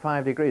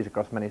 25 degrees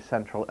across many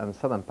central and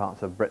southern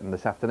parts of Britain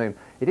this afternoon.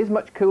 It is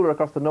much cooler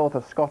across the north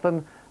of Scotland,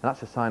 and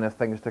that's a sign of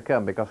things to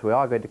come, because we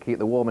are going to keep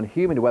the warm and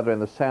humid weather in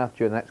the south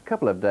during the next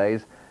couple of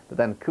days, but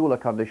then cooler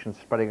conditions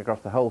spreading across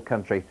the whole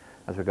country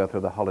as we go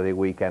through the holiday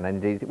weekend.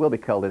 And indeed, it will be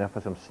cold enough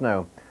for some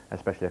snow,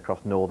 especially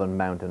across northern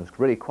mountains.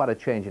 Really quite a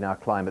change in our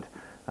climate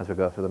as we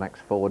go through the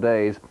next 4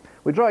 days.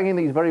 We're drawing in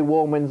these very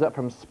warm winds up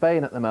from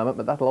Spain at the moment,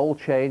 but that'll all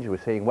change. We're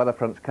seeing weather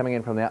fronts coming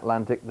in from the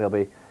Atlantic. They'll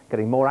be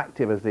getting more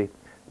active as they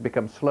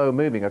become slow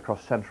moving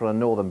across central and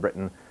northern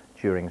Britain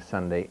during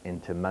Sunday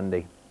into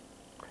Monday.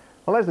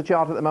 Well, there's the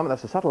chart at the moment.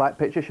 That's a satellite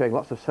picture showing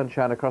lots of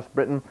sunshine across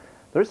Britain.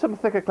 There is some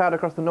thicker cloud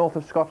across the north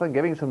of Scotland,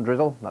 giving some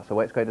drizzle. That's the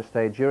way it's going to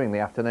stay during the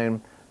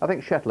afternoon. I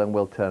think Shetland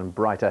will turn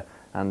brighter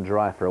and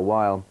dry for a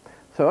while.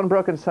 So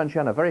unbroken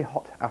sunshine, a very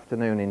hot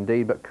afternoon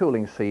indeed, but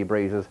cooling sea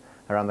breezes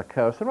around the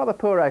coast, and rather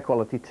poor air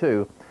quality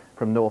too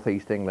from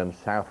northeast England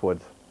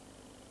southwards.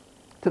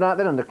 Tonight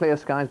then, under clear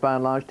skies by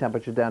and large,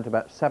 temperatures down to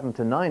about 7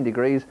 to 9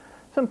 degrees,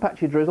 some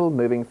patchy drizzle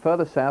moving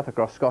further south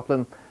across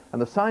Scotland,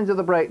 and the signs of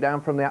the breakdown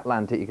from the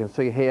Atlantic. You can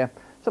see here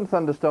some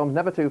thunderstorms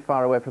never too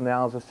far away from the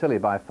Isles of Scilly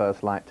by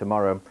first light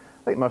tomorrow.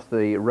 I think most of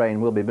the rain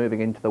will be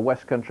moving into the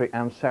West Country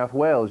and South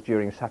Wales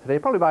during Saturday,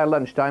 probably by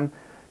lunchtime.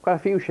 Quite a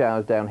few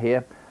showers down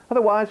here.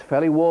 Otherwise,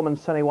 fairly warm and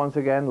sunny once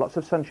again, lots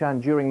of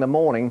sunshine during the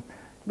morning.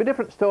 It'll be a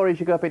different story as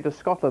you go up into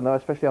Scotland though,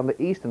 especially on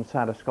the eastern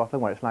side of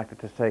Scotland, where it's likely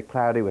to stay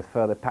cloudy with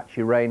further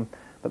patchy rain,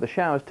 but the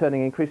showers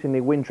turning increasingly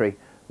wintry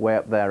way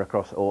up there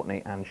across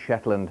Orkney and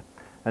Shetland.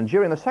 And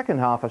during the second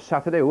half of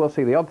Saturday, we'll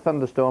see the odd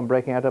thunderstorm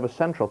breaking out over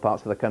central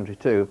parts of the country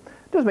too.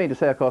 It does mean to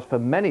say, of course, for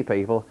many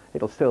people,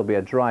 it'll still be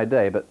a dry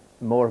day, but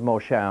more and more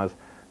showers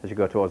as you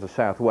go towards the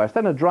southwest.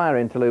 Then a drier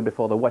interlude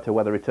before the wetter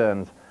weather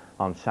returns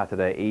on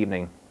Saturday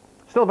evening.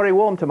 Still very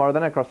warm tomorrow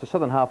then across the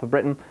southern half of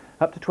Britain,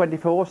 up to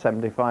 24,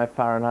 75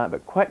 Fahrenheit,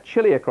 but quite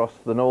chilly across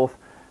the north,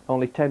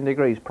 only 10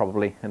 degrees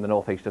probably in the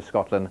northeast of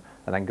Scotland,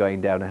 and then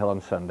going down a hill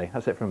on Sunday.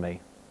 That's it from me.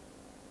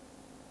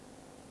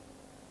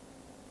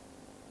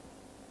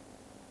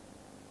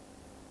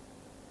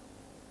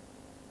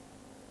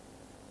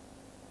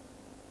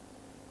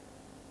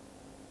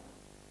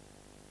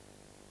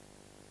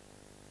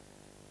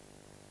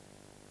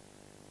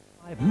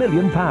 £5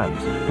 million,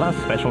 plus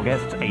special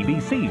guests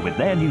ABC with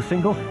their new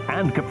single,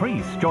 and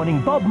Caprice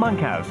joining Bob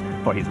Monkhouse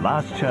for his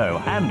last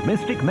show, and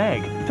Mystic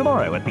Meg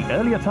tomorrow at the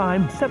earlier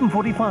time,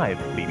 7:45,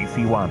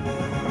 BBC One.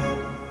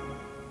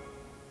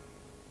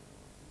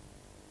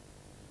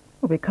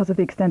 Well, because of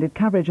the extended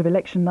coverage of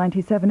Election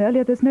 97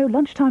 earlier, there's no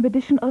lunchtime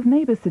edition of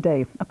Neighbours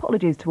today.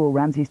 Apologies to all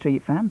Ramsey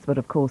Street fans, but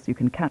of course you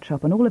can catch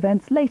up on all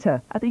events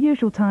later at the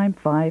usual time,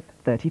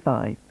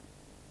 5:35.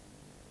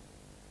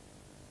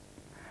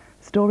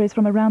 Stories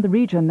from around the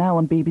region now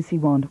on BBC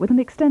One with an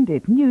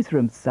extended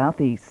Newsroom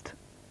South East.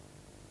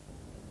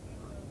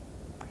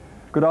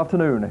 Good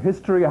afternoon.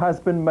 History has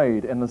been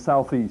made in the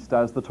South East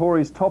as the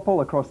Tories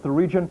topple across the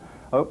region,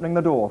 opening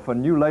the door for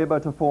New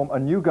Labour to form a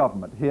new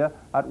government here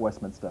at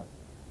Westminster.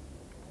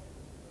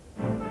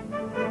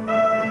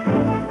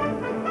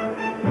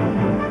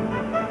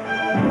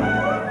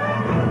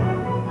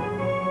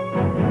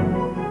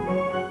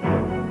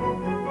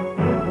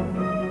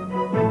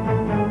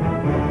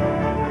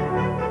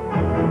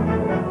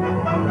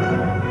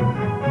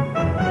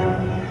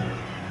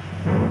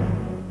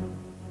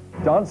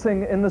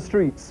 Dancing in the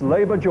streets,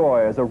 Labour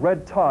joy as a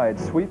red tide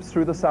sweeps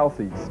through the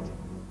southeast.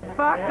 The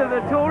fact that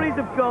the Tories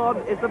have gone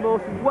is the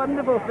most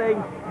wonderful thing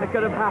that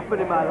could have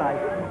happened in my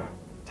life.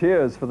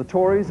 Tears for the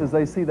Tories as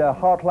they see their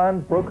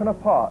heartland broken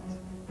apart.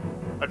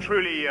 A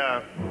truly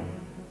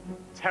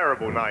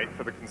terrible night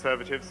for the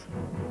Conservatives.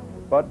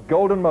 But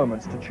golden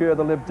moments to cheer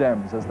the Lib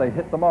Dems as they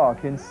hit the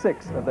mark in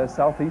 6 of their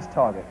southeast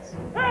targets.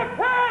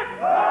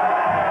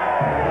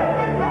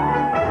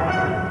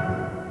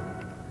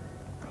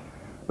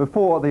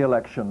 Before the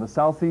election, the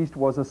southeast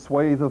was a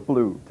swathe of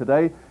blue.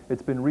 Today,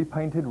 it's been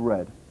repainted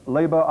red.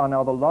 Labour are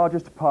now the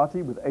largest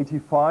party with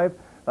 85,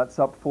 that's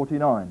up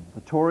 49.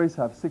 The Tories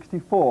have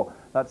 64,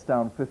 that's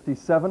down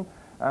 57,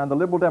 and the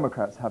Liberal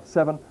Democrats have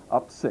 7,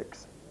 up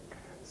 6.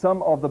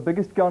 Some of the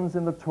biggest guns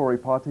in the Tory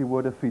party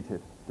were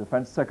defeated.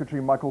 Defence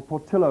Secretary Michael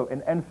Portillo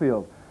in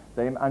Enfield,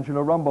 Dame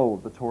Angela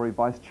Rumbold, the Tory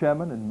Vice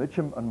Chairman in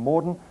Mitcham and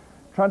Morden,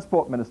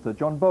 Transport Minister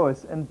John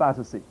Bowis in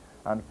Battersea,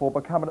 and former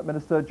Cabinet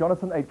Minister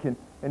Jonathan Aitken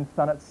in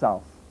Thanet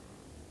South.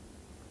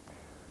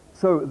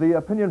 So the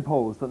opinion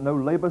polls that no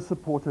Labour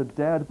supporter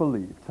dared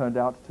believe turned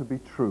out to be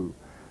true.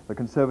 The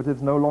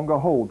Conservatives no longer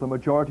hold the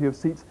majority of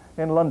seats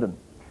in London.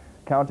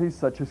 Counties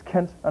such as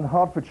Kent and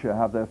Hertfordshire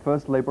have their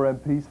first Labour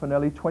MPs for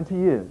nearly 20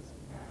 years.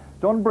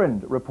 Don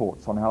Brind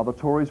reports on how the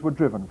Tories were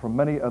driven from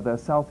many of their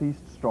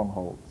southeast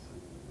strongholds.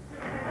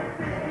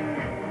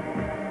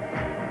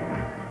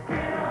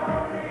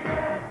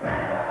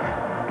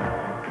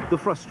 The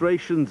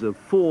frustrations of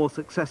 4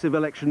 successive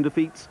election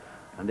defeats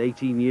and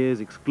 18 years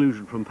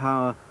exclusion from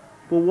power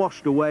were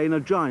washed away in a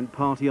giant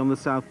party on the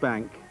South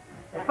Bank.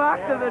 The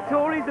fact that the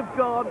Tories have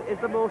gone is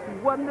the most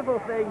wonderful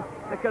thing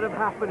that could have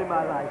happened in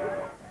my life.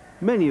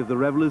 Many of the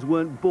revellers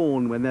weren't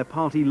born when their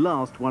party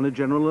last won a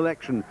general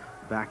election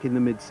back in the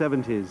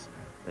mid-70s.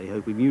 They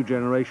hope a new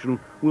generation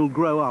will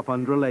grow up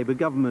under a Labour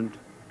government.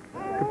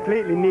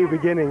 Completely new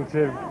beginning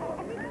to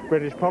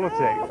British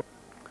politics.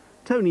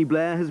 Tony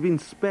Blair has been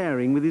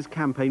sparing with his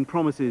campaign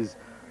promises,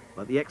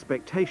 but the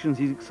expectations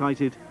he's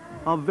excited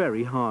are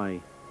very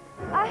high.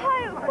 I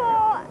hope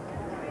for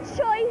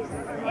choice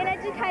in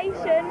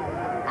education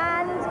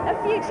and a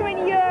future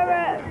in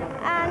Europe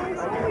and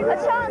a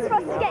chance for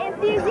us to get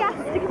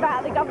enthusiastic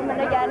about the government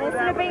again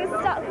instead of being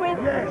stuck with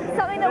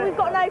something that we've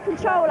got no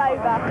control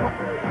over.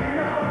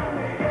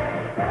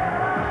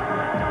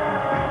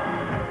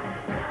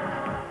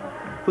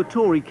 For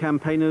Tory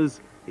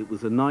campaigners, it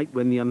was a night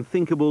when the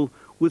unthinkable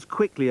was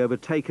quickly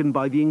overtaken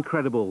by the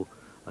incredible,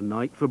 a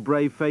night for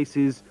brave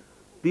faces,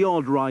 the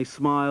odd wry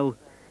smile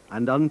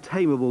and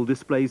untamable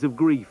displays of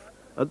grief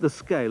at the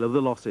scale of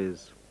the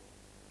losses.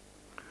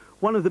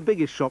 One of the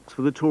biggest shocks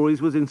for the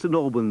Tories was in St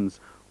Albans,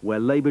 where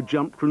Labour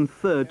jumped from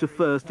third to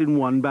first in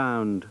one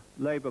bound.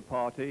 Labour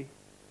Party,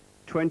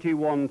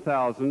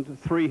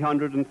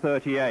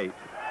 21,338.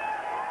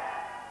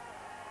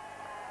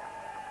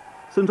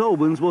 St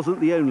Albans wasn't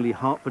the only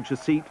Hertfordshire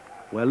seat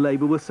where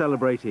Labour were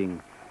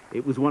celebrating.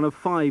 It was one of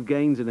 5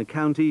 gains in a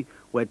county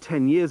where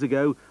 10 years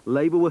ago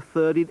Labour were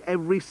third in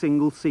every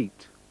single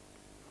seat.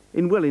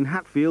 In Welwyn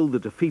Hatfield, the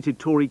defeated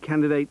Tory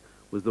candidate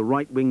was the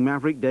right-wing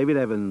maverick David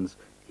Evans.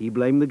 He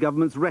blamed the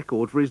government's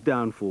record for his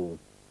downfall.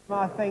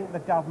 I think the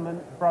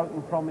government,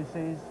 broken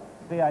promises,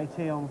 VAT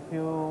on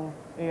fuel,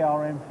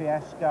 ERM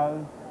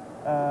fiasco,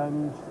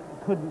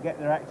 couldn't get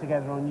their act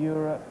together on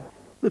Europe.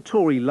 The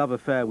Tory love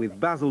affair with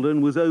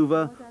Basildon was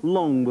over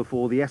long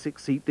before the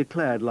Essex seat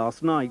declared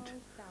last night.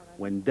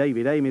 When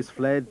David Amis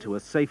fled to a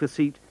safer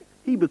seat,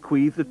 he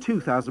bequeathed a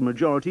 2,000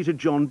 majority to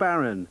John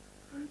Barron.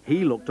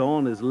 He looked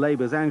on as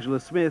Labour's Angela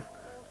Smith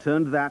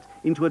turned that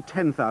into a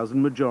 10,000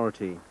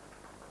 majority.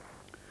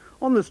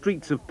 On the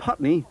streets of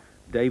Putney,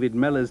 David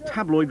Mellor's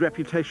tabloid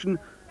reputation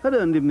had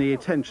earned him the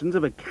attentions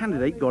of a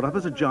candidate got up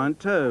as a giant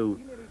toe.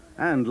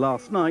 And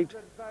last night,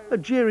 a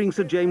jeering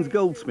Sir James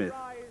Goldsmith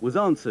was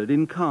answered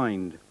in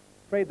kind.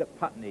 Afraid that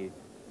Putney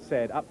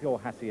said, up your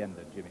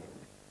hacienda, Jimmy.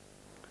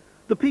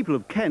 The people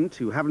of Kent,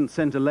 who haven't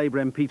sent a Labour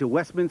MP to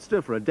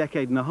Westminster for a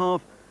decade and a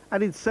half,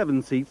 added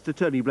 7 seats to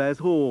Tony Blair's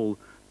Hall.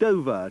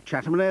 Dover,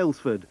 Chatham and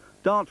Aylesford,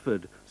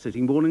 Dartford,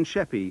 Sittingbourne and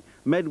Sheppey,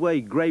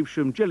 Medway,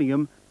 Gravesham,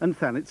 Gillingham and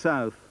Thanet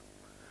South.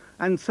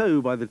 And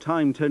so, by the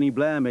time Tony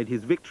Blair made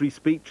his victory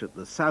speech at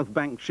the South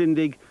Bank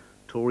shindig,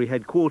 Tory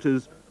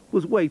headquarters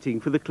was waiting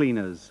for the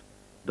cleaners.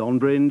 Don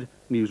Brind,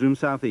 Newsroom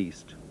South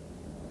East.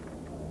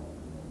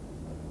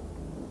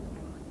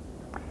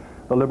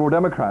 The Liberal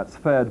Democrats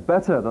fared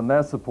better than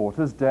their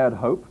supporters dared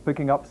hope,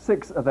 picking up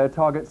 6 of their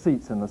target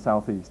seats in the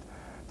South East.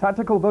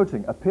 Tactical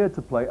voting appeared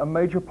to play a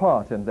major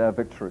part in their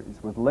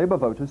victories, with Labour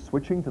voters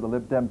switching to the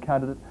Lib Dem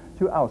candidate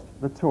to oust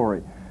the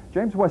Tory.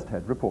 James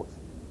Westhead reports.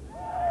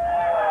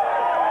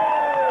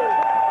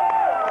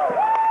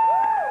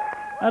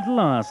 At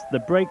last, the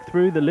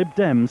breakthrough the Lib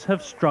Dems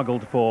have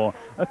struggled for,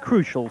 a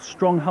crucial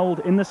stronghold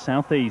in the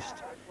South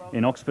East.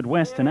 In Oxford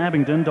West and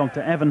Abingdon,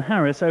 Dr Evan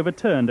Harris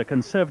overturned a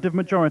Conservative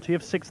majority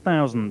of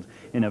 6,000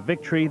 in a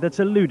victory that's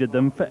eluded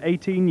them for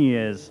 18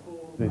 years.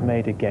 We've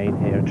made a gain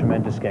here, a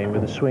tremendous gain,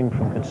 with a swing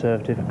from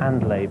Conservative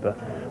and Labour.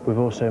 We've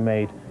also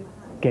made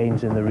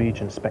gains in the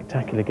region,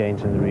 spectacular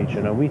gains in the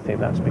region, and we think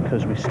that's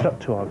because we stuck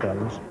to our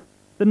guns.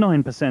 The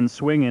 9%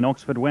 swing in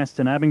Oxford West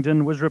and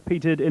Abingdon was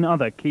repeated in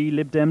other key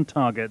Lib Dem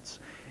targets.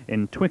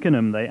 In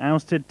Twickenham, they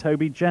ousted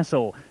Toby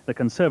Jessel, the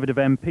Conservative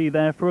MP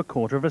there for a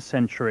quarter of a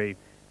century.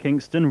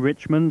 Kingston,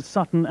 Richmond,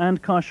 Sutton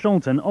and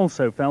Carshalton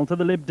also fell to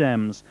the Lib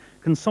Dems,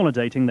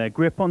 consolidating their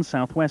grip on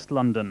southwest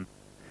London.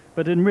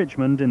 But in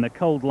Richmond, in the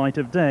cold light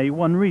of day,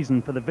 one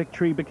reason for the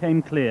victory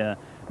became clear.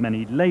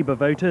 Many Labour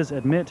voters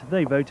admit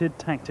they voted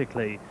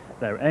tactically,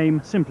 their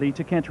aim simply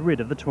to get rid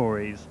of the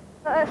Tories.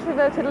 I actually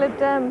voted Lib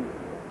Dem,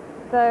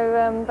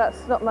 though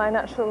that's not my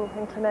natural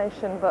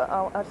inclination, but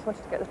I just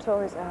wanted to get the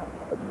Tories out.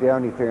 The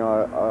only thing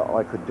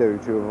I could do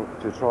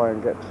to try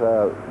and get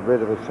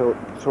rid of a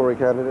Tory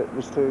candidate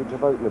was to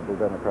vote Liberal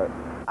Democrat.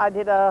 I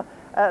did a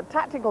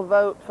tactical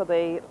vote for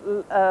the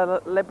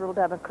Liberal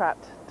Democrat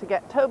to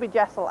get Toby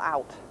Jessel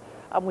out,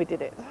 and we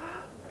did it.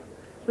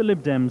 The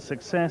Lib Dems'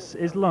 success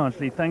is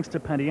largely thanks to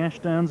Paddy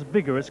Ashdown's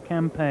vigorous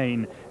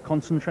campaign,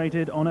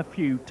 concentrated on a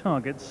few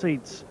target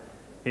seats.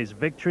 His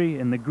victory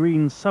in the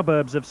green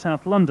suburbs of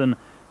South London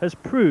has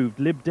proved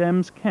Lib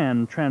Dems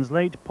can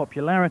translate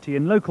popularity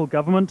in local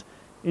government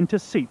into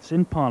seats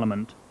in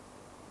Parliament.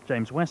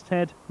 James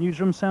Westhead,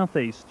 Newsroom South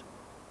East.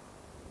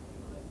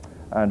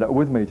 And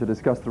with me to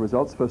discuss the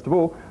results, first of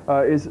all,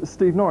 is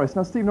Steve Norris.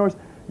 Now, Steve Norris,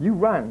 you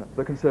ran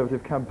the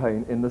Conservative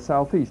campaign in the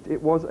South East.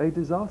 It was a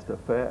disaster,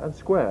 fair and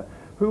square.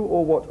 Who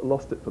or what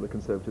lost it for the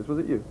Conservatives? Was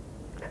it you?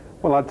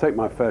 Well, I'd take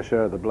my fair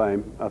share of the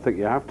blame. I think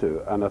you have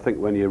to. And I think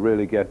when you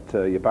really get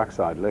your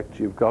backside licked,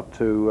 you've got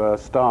to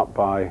start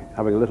by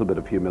having a little bit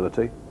of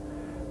humility.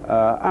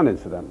 And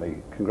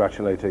incidentally,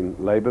 congratulating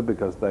Labour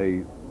because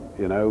they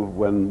You know,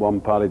 when one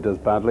party does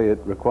badly, it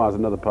requires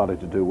another party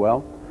to do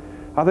well.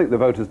 I think the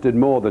voters did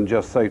more than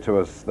just say to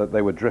us that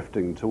they were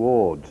drifting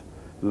toward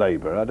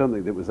Labour. I don't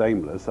think it was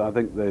aimless. I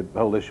think the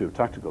whole issue of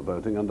tactical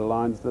voting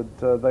underlines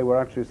that they were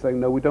actually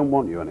saying, no, we don't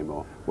want you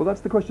anymore. Well,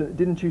 that's the question.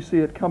 Didn't you see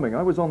it coming?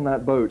 I was on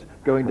that boat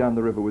going down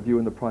the river with you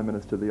and the Prime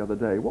Minister the other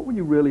day. What were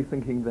you really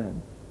thinking then?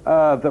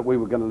 That we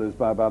were going to lose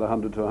by about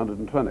 100 to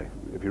 120,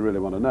 if you really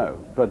want to know.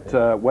 But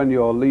when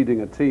you're leading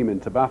a team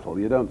into battle,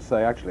 you don't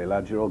say, actually,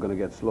 lads, you're all going to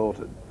get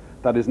slaughtered.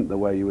 That isn't the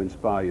way you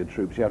inspire your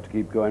troops. You have to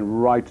keep going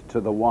right to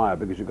the wire,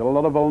 because you've got a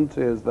lot of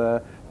volunteers there,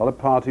 a lot of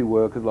party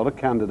workers, a lot of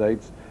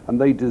candidates,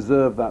 and they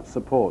deserve that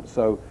support.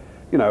 So,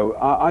 you know,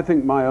 I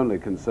think my only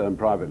concern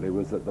privately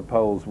was that the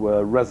polls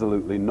were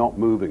resolutely not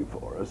moving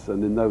for us,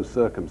 and in those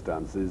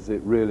circumstances,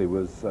 it really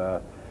was...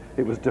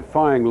 it was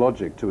defying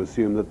logic to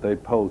assume that the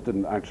polls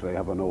didn't actually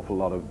have an awful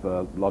lot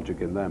of logic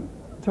in them.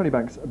 Tony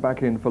Banks,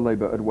 back in for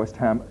Labour at West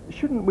Ham.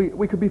 Shouldn't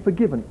we could be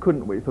forgiven,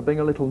 couldn't we, for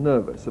being a little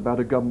nervous about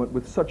a government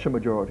with such a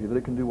majority that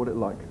it can do what it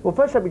likes? Well,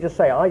 first let me just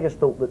say, I just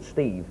thought that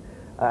Steve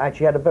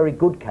actually had a very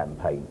good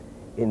campaign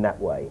in that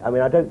way. I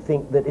mean, I don't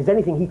think that there's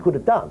anything he could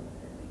have done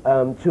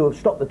to have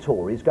stopped the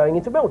Tories going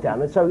into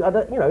meltdown. And so, I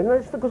don't, you know,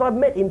 it's because I've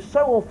met him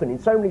so often in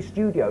so many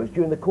studios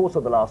during the course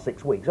of the last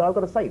 6 weeks, and I've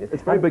got to say this.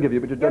 It's very big of you,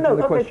 but you're dodging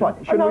the question.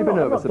 Shouldn't we be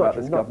nervous about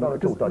this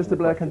government? Because Mr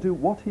Blair can do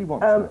what he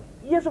wants to.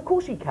 Yes, of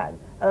course he can.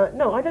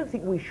 No, I don't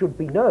think we should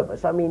be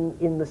nervous. I mean,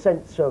 in the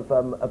sense of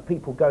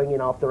people going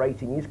in after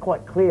 18 years,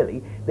 quite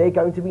clearly, they're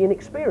going to be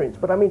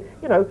inexperienced. But I mean,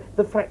 you know,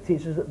 the fact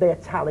is that they're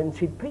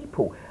talented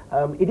people.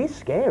 It is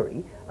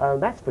scary,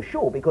 that's for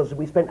sure, because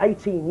we spent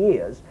 18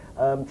 years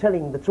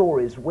telling the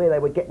Tories where they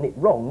were getting it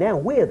wrong. Now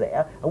we're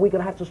there, and we're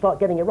going to have to start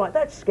getting it right.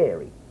 That's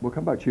scary. We'll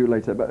come back to you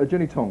later. But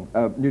Jenny Tong,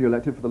 newly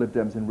elected for the Lib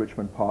Dems in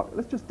Richmond Park.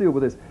 Let's just deal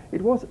with this.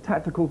 It was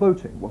tactical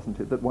voting,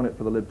 wasn't it, that won it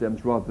for the Lib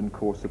Dems rather than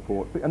core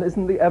support? And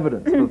isn't the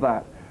evidence for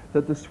that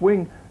the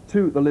swing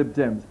to the Lib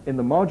Dems in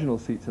the marginal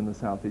seats in the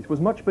South East was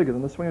much bigger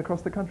than the swing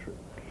across the country?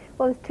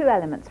 Well, there's two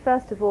elements.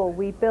 First of all,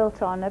 we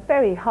built on a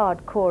very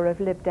hard core of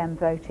Lib Dem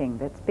voting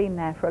that's been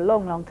there for a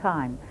long, long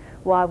time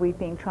while we've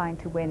been trying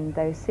to win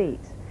those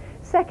seats.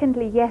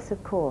 Secondly, yes,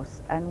 of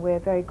course, and we're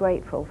very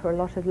grateful for a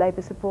lot of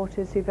Labour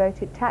supporters who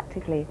voted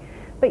tactically.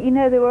 But, you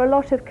know, there were a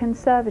lot of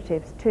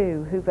Conservatives,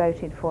 too, who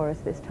voted for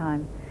us this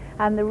time.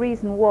 And the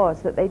reason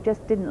was that they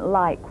just didn't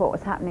like what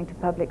was happening to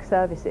public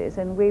services,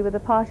 and we were the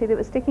party that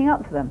was sticking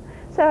up for them.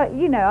 So,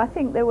 you know, I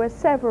think there were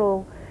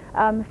several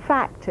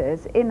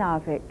factors in our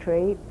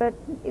victory, but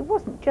it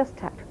wasn't just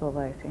tactical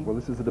voting. Well,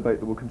 this is a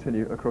debate that will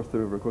continue across the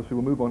river. Of course, we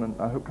will move on, and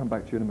I hope to come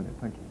back to you in a minute.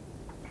 Thank you.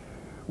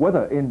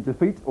 Whether in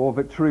defeat or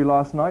victory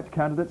last night,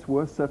 candidates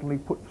were certainly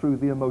put through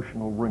the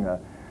emotional ringer.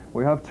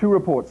 We have two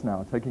reports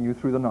now taking you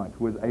through the night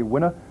with a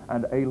winner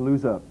and a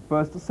loser.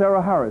 First,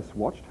 Sarah Harris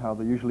watched how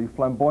the usually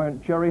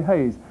flamboyant Jerry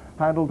Hayes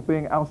handled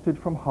being ousted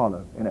from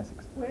Harlow in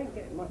Essex. We ain't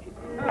getting much.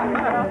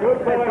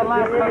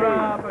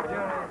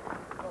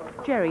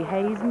 Jerry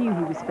Hayes knew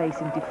he was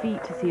facing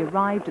defeat as he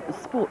arrived at the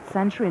Sports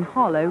Centre in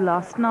Harlow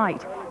last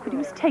night, but he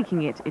was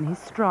taking it in his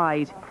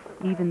stride.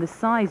 Even the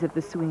size of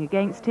the swing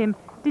against him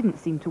didn't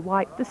seem to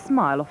wipe the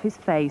smile off his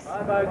face.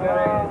 Bye-bye,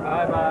 Jerry.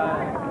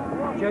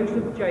 Bye-bye.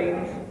 Joseph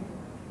James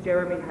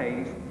Jeremy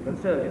Hayes,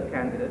 Conservative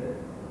candidate,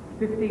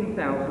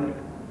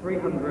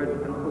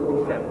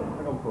 15,347.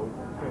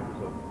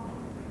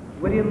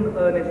 William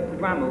Ernest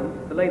Bramall,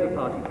 the Labour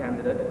Party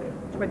candidate,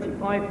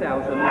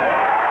 25,000.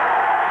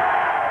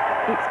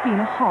 It's been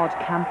a hard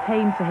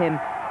campaign for him.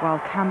 While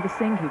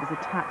canvassing, he was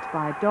attacked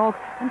by a dog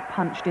and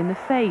punched in the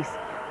face.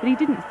 But he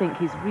didn't think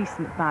his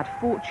recent bad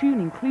fortune,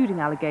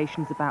 including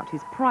allegations about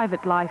his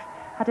private life,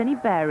 had any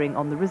bearing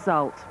on the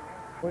result.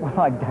 Well,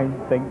 I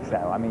don't think so.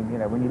 I mean, you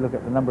know, when you look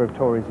at the number of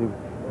Tories who've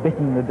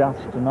bitten the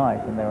dust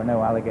tonight and there are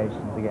no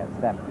allegations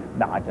against them,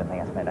 no, I don't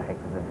think that's made a heck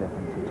of a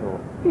difference at all.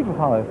 People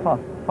are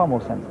far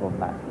more sensible than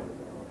that.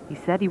 He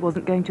said he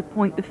wasn't going to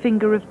point the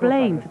finger of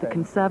blame for the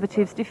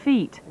Conservatives'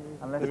 defeat,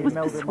 but was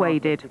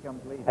persuaded.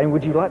 And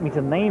would you like me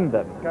to name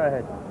them? Go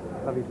ahead.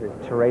 Love you too.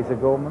 Theresa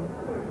Gorman,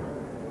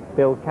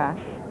 Bill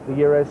Cash, the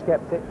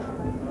Eurosceptics.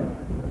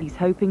 He's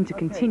hoping to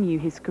continue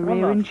his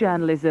career in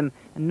journalism,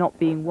 and not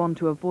being one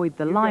to avoid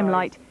the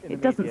limelight,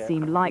 it doesn't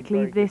seem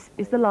likely this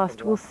is the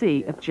last we'll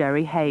see of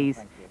Jerry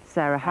Hayes.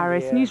 Sarah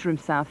Harris, Newsroom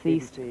South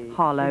East,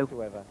 Harlow.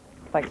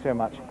 Thanks very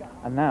much.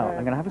 And now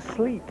I'm going to have a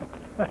sleep.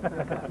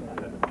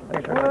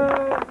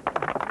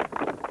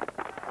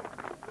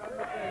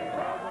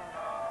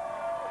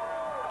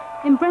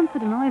 In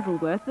Brentford and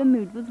Isleworth, the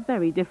mood was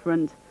very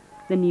different.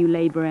 The new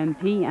Labour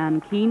MP,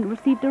 Anne Keane,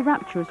 received a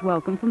rapturous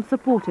welcome from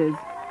supporters.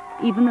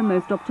 Even the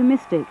most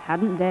optimistic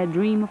hadn't dared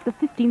dream of the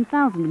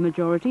 15,000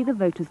 majority the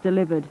voters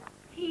delivered.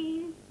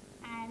 Keane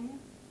and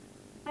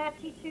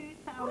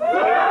 32,000.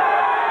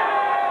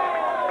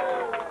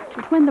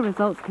 But when the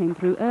results came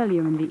through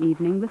earlier in the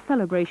evening, the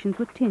celebrations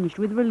were tinged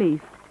with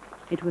relief.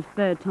 It was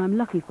third time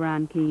lucky for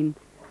Anne Keane.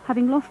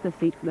 Having lost the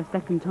seat for the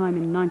second time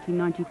in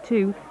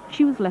 1992,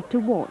 she was left to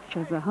watch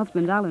as her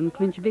husband Alan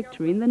clinched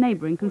victory in the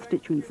neighbouring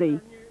constituency.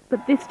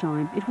 But this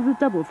time, it was a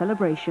double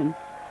celebration.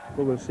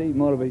 but we'll see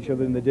more of each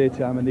other in the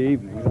daytime and the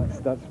evenings,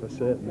 that's for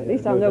certain. At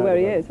least I'll know where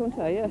he is, won't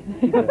I?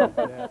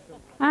 Yeah.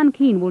 Anne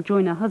Keane will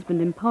join her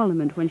husband in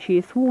Parliament when she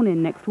is sworn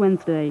in next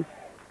Wednesday.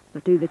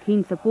 But do the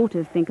Keane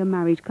supporters think a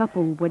married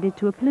couple wedded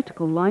to a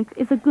political life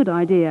is a good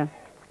idea?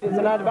 It's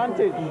an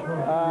advantage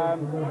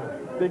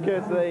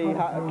because the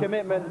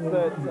commitments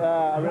that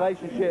a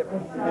relationship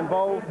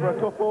involves for a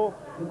couple,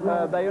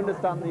 they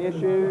understand the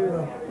issues.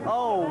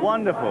 Oh,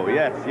 wonderful,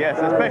 yes,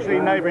 especially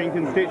neighbouring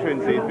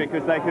constituencies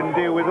because they can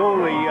deal with all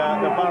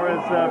the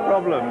borough's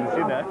problems,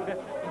 you know.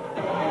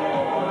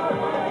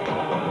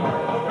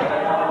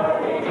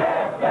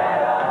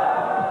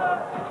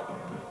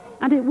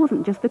 And it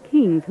wasn't just the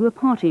Keanes who were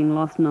partying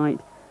last night.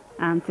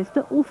 Anne's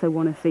sister also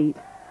won a seat.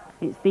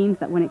 It seems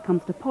that when it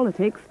comes to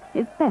politics,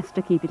 it's best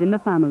to keep it in the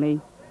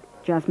family.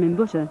 Jasmine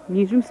Butter,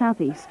 Newsroom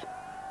South East.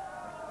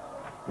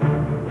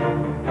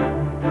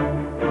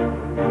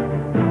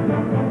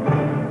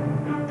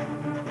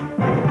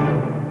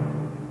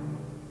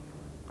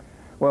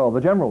 Well,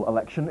 the general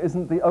election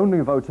isn't the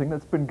only voting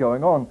that's been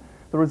going on.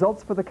 The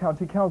results for the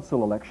county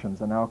council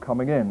elections are now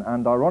coming in,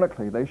 and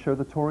ironically, they show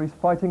the Tories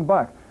fighting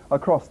back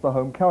across the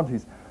home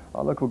counties.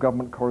 Our local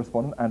government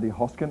correspondent Andy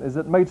Hoskin is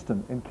at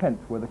Maidstone in Kent,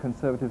 where the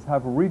Conservatives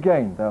have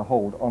regained their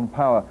hold on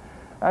power.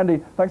 Andy,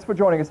 thanks for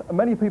joining us.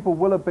 Many people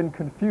will have been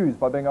confused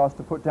by being asked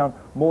to put down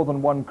more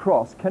than one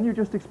cross. Can you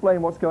just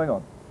explain what's going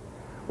on?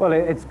 Well,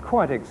 it's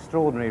quite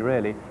extraordinary,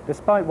 really.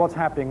 Despite what's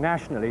happening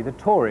nationally, the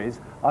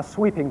Tories are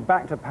sweeping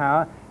back to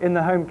power in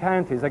the home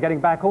counties. They're getting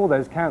back all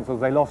those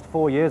councils they lost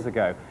 4 years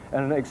ago,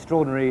 and an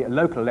extraordinary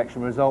local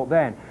election result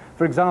then.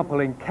 For example,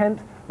 in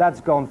Kent, that's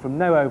gone from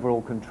no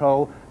overall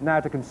control now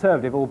to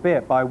Conservative,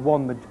 albeit by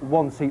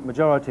one seat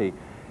majority.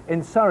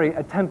 In Surrey,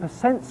 a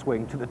 10%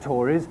 swing to the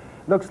Tories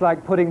looks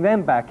like putting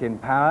them back in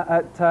power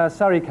at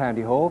Surrey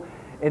County Hall.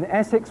 In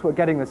Essex, we're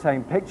getting the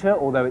same picture,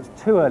 although it's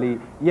too early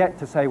yet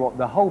to say what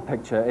the whole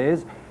picture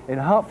is. In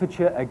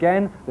Hertfordshire,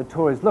 again, the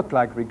Tories look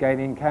like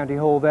regaining County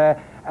Hall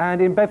there.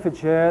 And in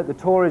Bedfordshire, the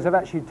Tories have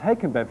actually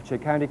taken Bedfordshire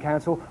County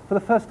Council for the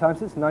first time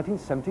since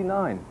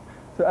 1979.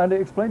 So, Andy,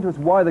 explain to us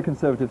why the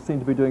Conservatives seem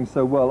to be doing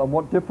so well and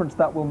what difference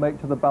that will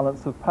make to the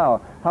balance of power.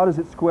 How does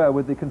it square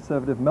with the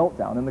Conservative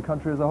meltdown in the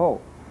country as a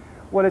whole?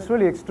 Well, it's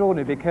really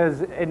extraordinary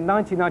because in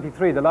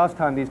 1993, the last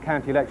time these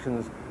county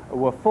elections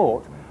were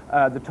fought,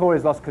 the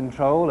Tories lost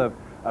control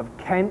of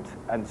Kent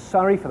and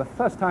Surrey for the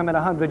first time in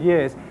 100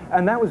 years,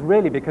 and that was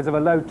really because of a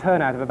low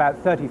turnout of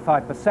about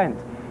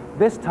 35%.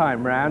 This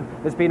time round,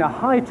 there's been a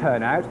high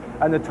turnout,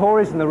 and the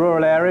Tories in the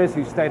rural areas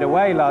who stayed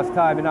away last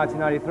time in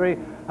 1993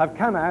 have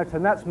come out,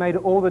 and that's made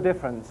all the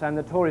difference. And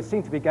the Tories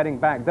seem to be getting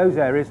back those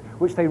areas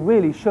which they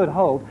really should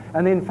hold,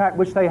 and in fact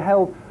which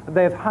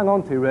they've hung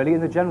on to really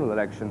in the general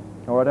election.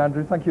 All right,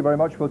 Andrew, thank you very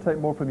much. We'll take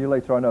more from you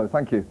later, I know.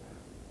 Thank you.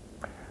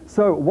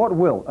 So, what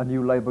will a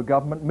new Labour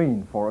government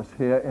mean for us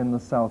here in the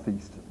South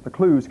East? The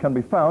clues can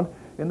be found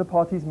in the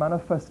party's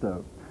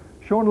manifesto.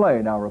 Sean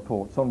Lay now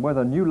reports on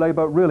whether New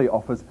Labour really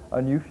offers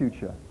a new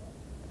future.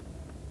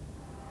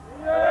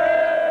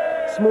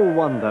 Small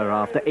wonder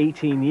after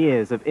 18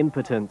 years of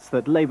impotence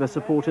that Labour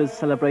supporters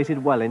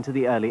celebrated well into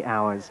the early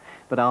hours.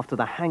 But after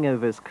the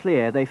hangovers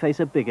clear, they face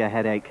a bigger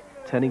headache,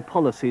 turning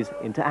policies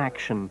into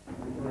action.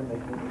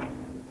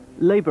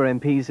 Labour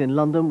MPs in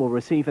London will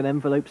receive an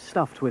envelope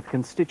stuffed with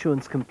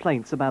constituents'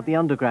 complaints about the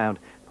Underground,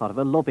 part of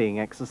a lobbying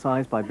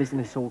exercise by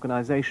business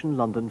organisation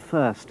London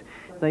First.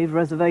 They've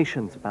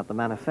reservations about the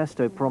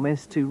manifesto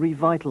promise to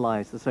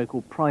revitalise the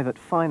so-called Private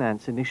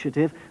Finance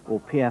Initiative, or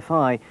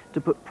PFI,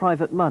 to put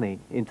private money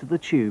into the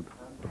tube.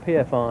 The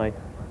PFI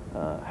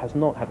has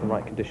not had the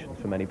right conditions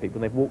for many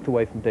people. They've walked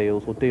away from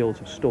deals, or deals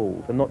have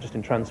stalled, and not just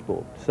in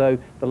transport. So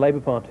the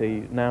Labour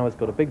Party now has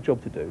got a big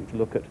job to do to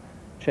look at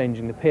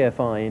changing the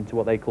PFI into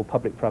what they call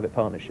public-private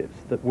partnerships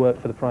that work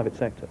for the private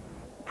sector.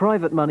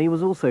 Private money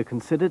was also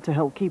considered to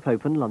help keep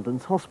open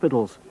London's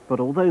hospitals,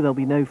 but although there'll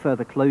be no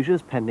further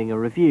closures pending a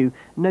review,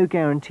 no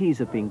guarantees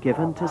have been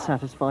given to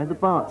satisfy the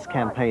Barts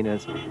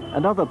campaigners,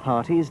 and other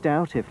parties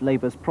doubt if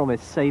Labour's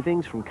promised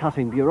savings from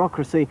cutting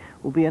bureaucracy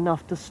will be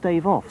enough to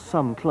stave off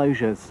some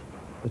closures.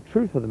 The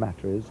truth of the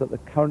matter is that the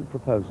current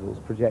proposals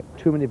project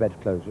too many bed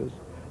closures,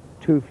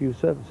 too few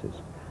services.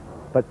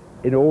 But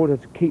in order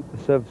to keep the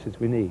services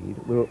we need,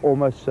 we will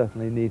almost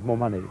certainly need more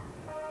money.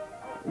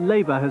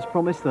 Labour has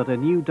promised that a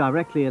new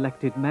directly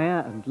elected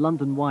mayor and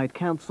London-wide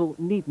council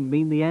needn't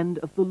mean the end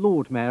of the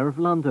Lord Mayor of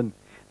London.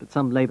 But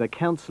some Labour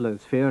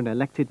councillors fear an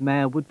elected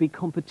mayor would be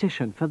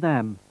competition for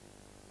them.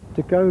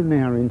 To go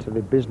now into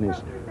the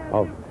business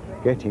of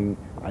getting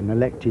an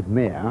elected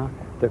mayor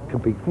that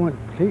could be quite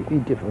completely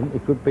different,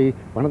 it could be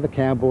one of the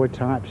cowboy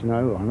types, you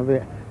know, one of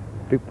the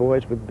big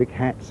boys with big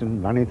hats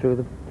and running through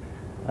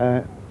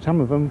the...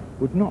 some of them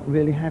would not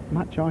really have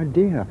much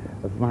idea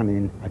of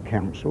running a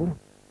council.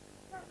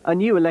 A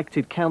new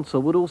elected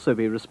council would also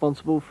be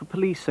responsible for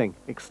policing,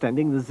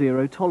 extending the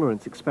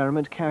zero-tolerance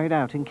experiment carried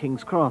out in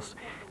King's Cross.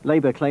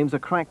 Labour claims a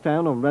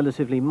crackdown on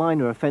relatively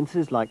minor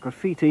offences like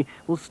graffiti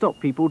will stop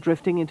people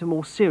drifting into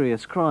more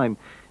serious crime.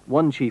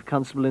 One chief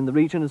constable in the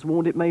region has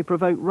warned it may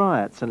provoke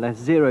riots unless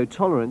zero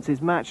tolerance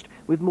is matched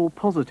with more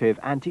positive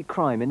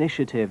anti-crime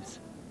initiatives.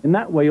 In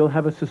that way, you'll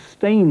have a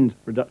sustained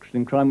reduction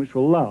in crime which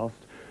will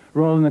last,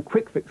 rather than a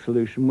quick-fix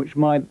solution which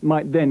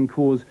might then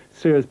cause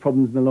serious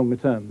problems in the longer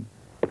term.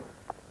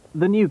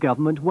 The new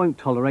government won't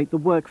tolerate the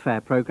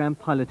workfare programme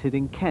piloted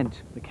in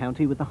Kent, the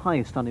county with the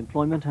highest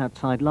unemployment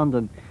outside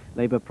London.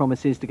 Labour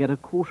promises to get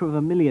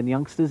 250,000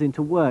 youngsters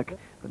into work,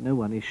 but no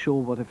one is sure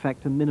what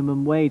effect a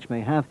minimum wage may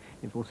have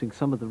in forcing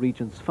some of the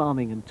region's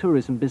farming and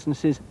tourism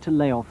businesses to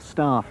lay off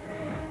staff.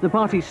 The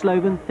party's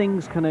slogan,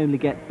 "Things can only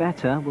get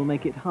better," will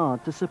make it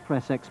hard to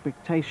suppress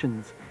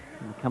expectations.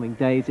 In the coming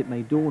days, it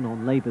may dawn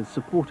on Labour's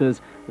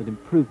supporters that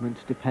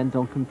improvement depends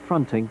on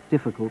confronting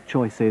difficult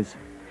choices.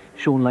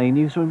 Sean Lane,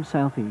 Newsroom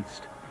South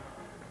East.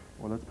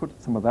 Well, let's put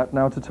some of that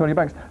now to Tony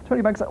Banks.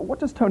 Tony Banks, what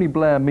does Tony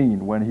Blair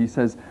mean when he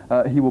says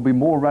he will be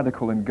more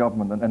radical in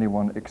government than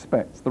anyone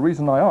expects? The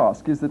reason I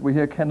ask is that we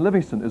hear Ken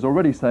Livingstone is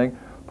already saying,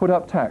 put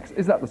up tax.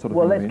 Is that the sort of thing?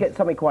 Well, let's get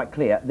something quite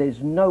clear.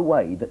 There's no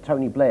way that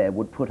Tony Blair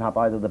would put up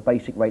either the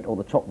basic rate or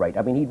the top rate.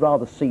 I mean, he'd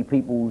rather see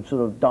people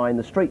sort of die in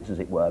the streets, as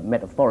it were,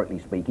 metaphorically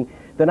speaking,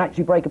 than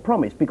actually break a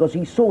promise, because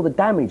he saw the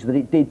damage that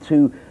it did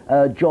to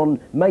John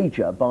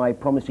Major by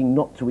promising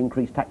not to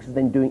increase taxes,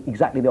 then doing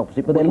exactly the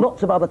opposite. But there are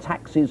lots of other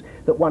taxes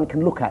that one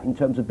can look at in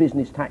terms of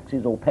business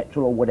taxes or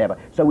petrol or whatever.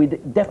 So we're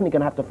definitely going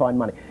to have to find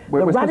money.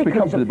 We're supposed to be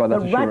comforted by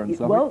that assurance,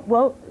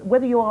 well,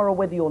 whether you are or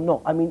whether you're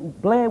not, I mean,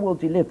 Blair will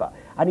deliver,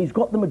 and he's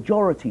got the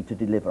majority to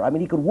deliver. I mean,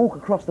 he could walk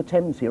across the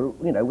Thames here,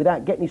 you know,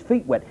 without getting his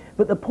feet wet.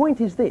 But the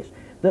point is this,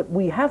 that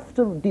we have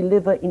to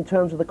deliver in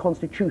terms of the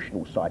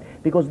constitutional side,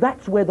 because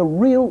that's where the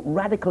real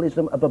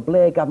radicalism of a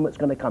Blair government's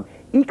going to come.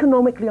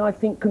 Economically, I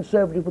think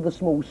Conservative with a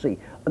small c.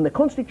 And the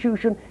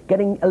Constitution,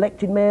 getting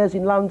elected mayors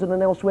in London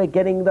and elsewhere,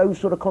 getting those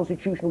sort of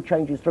constitutional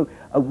changes through.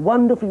 A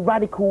wonderfully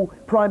radical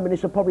Prime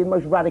Minister, probably the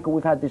most radical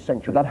we've had this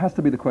century. But that has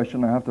to be the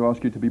question. I have to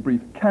ask you to be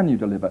brief. Can you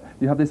deliver?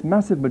 You have this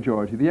massive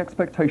majority. The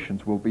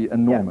expectations will be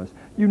enormous.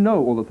 Yeah. You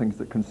know all the things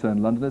that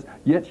concern Londoners,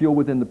 yet you're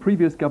within the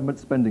previous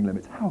government's spending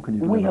limits. How can you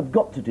deliver? We have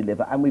got to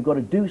deliver, and we've got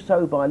to do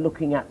so by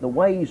looking at the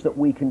ways that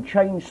we can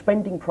change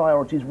spending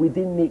priorities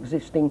within the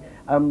existing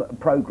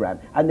programme.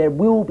 And there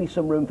will be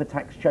some room for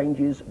tax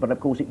changes, but of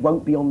course it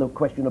won't be on the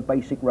question of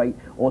basic rate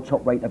or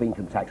top rate of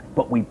income tax.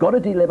 But we've got to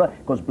deliver,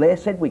 because Blair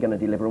said we're going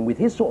to deliver, and with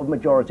his sort of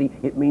majority,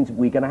 it means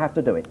we're going to have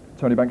to do it.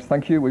 Tony Banks,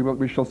 thank you.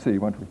 We shall see,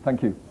 won't we?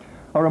 Thank you.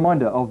 A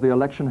reminder of the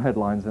election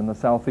headlines in the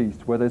South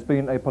East, where there's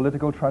been a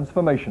political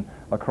transformation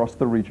across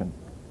the region.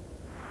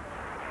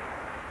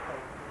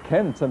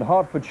 Kent and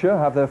Hertfordshire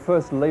have their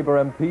first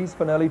Labour MPs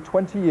for nearly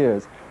 20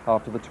 years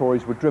after the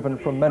Tories were driven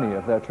from many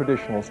of their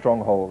traditional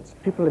strongholds.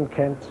 People in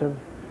Kent have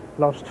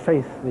lost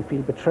faith. They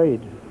feel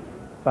betrayed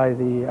by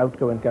the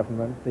outgoing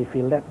government. They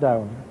feel let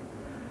down,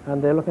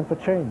 and they're looking for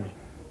change.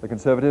 The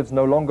Conservatives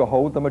no longer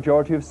hold the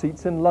majority of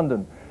seats in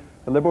London.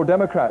 The Liberal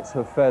Democrats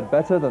have fared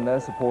better than their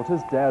supporters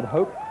dared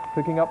hope,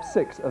 picking up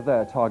 6 of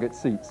their target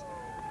seats.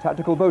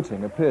 Tactical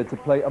voting appeared to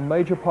play a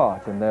major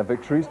part in their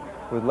victories,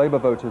 with Labour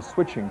voters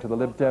switching to the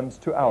Lib Dems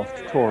to oust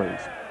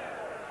Tories.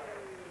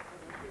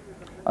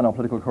 And our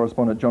political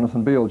correspondent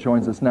Jonathan Beale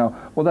joins us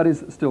now. Well, that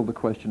is still the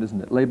question, isn't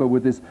it? Labour,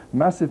 with this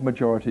massive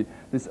majority,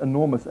 this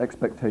enormous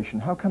expectation,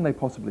 how can they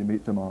possibly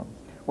meet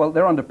demands? Well,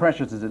 they're under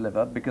pressure to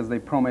deliver because they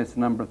promised a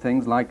number of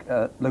things like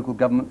local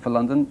government for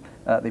London.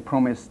 They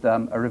promised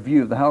a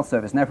review of the health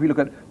service. Now, if we look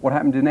at what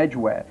happened in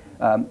Edgware,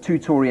 2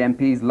 Tory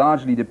MPs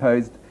largely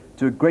deposed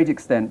to a great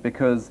extent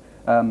because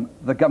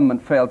the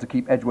government failed to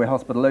keep Edgware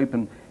Hospital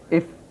open.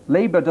 If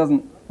Labour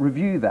doesn't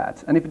review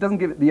that, and if it doesn't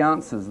give it the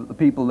answers that the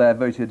people there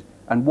voted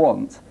and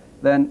want,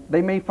 then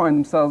they may find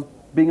themselves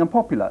being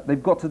unpopular.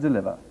 They've got to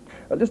deliver.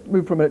 Just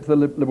move for a minute to the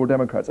Liberal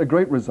Democrats. A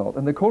great result,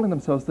 and they're calling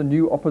themselves the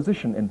new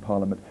opposition in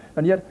Parliament.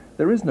 And yet,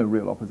 there is no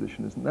real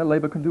opposition, isn't there?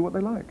 Labour can do what they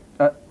like.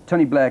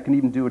 Tony Blair can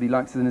even do what he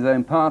likes in his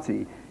own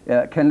party.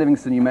 Ken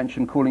Livingstone, you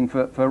mentioned, calling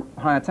for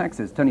higher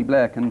taxes. Tony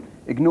Blair can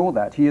ignore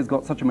that. He has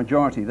got such a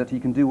majority that he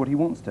can do what he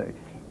wants to.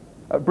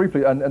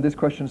 Briefly, and this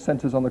question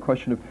centres on the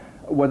question of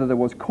whether there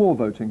was core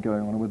voting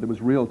going on and whether there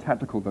was real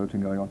tactical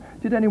voting going on.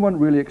 Did anyone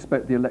really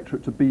expect the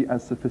electorate to be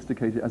as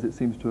sophisticated as it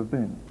seems to have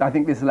been? I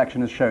think this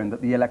election has shown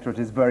that the electorate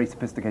is very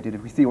sophisticated.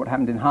 If we see what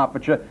happened in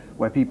Hertfordshire,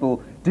 where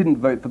people didn't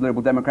vote for the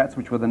Liberal Democrats,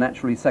 which were the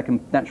natural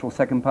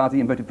second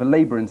party, and voted for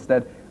Labour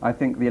instead, I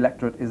think the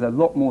electorate is a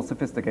lot more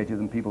sophisticated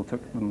than people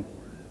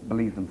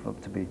believed them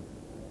to be.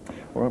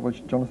 All right, well,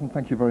 Jonathan,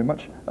 thank you very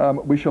much.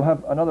 We shall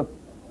have another...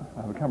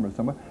 I have a camera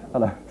somewhere.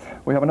 Hello.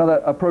 We have another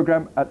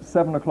programme at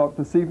 7 o'clock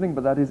this evening,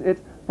 but that is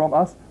it from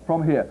us,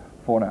 from here,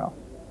 for now.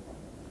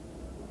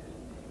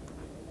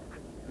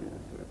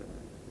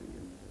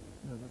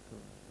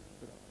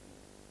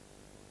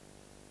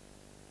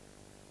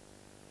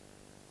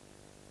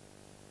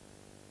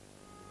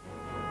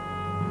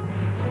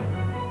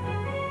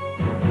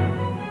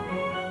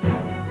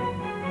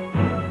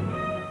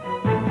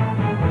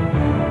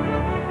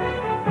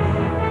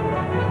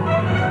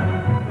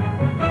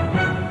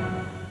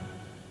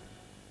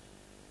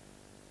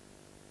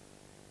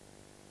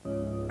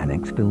 An An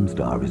ex-film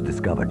star is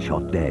discovered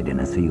shot dead in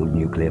a sealed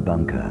nuclear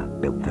bunker,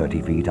 built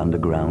 30 feet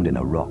underground in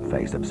a rock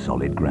face of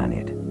solid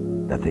granite.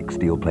 The thick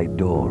steel plate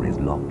door is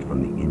locked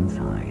from the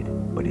inside,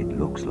 but it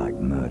looks like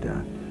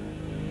murder.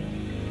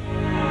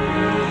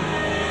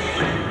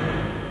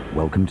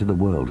 Welcome to the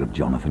world of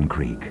Jonathan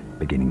Creek,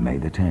 beginning May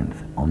the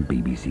 10th on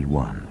BBC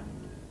One.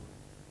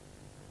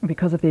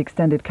 Because of the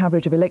extended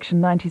coverage of Election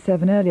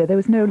 97 earlier, there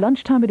was no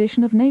lunchtime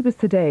edition of Neighbours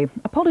today.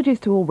 Apologies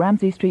to all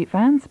Ramsey Street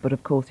fans, but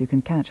of course you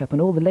can catch up on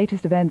all the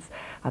latest events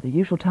at the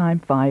usual time,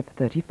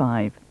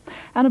 5:35.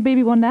 And on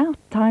BBC One now,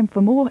 time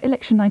for more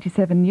Election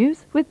 97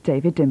 news with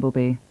David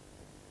Dimbleby.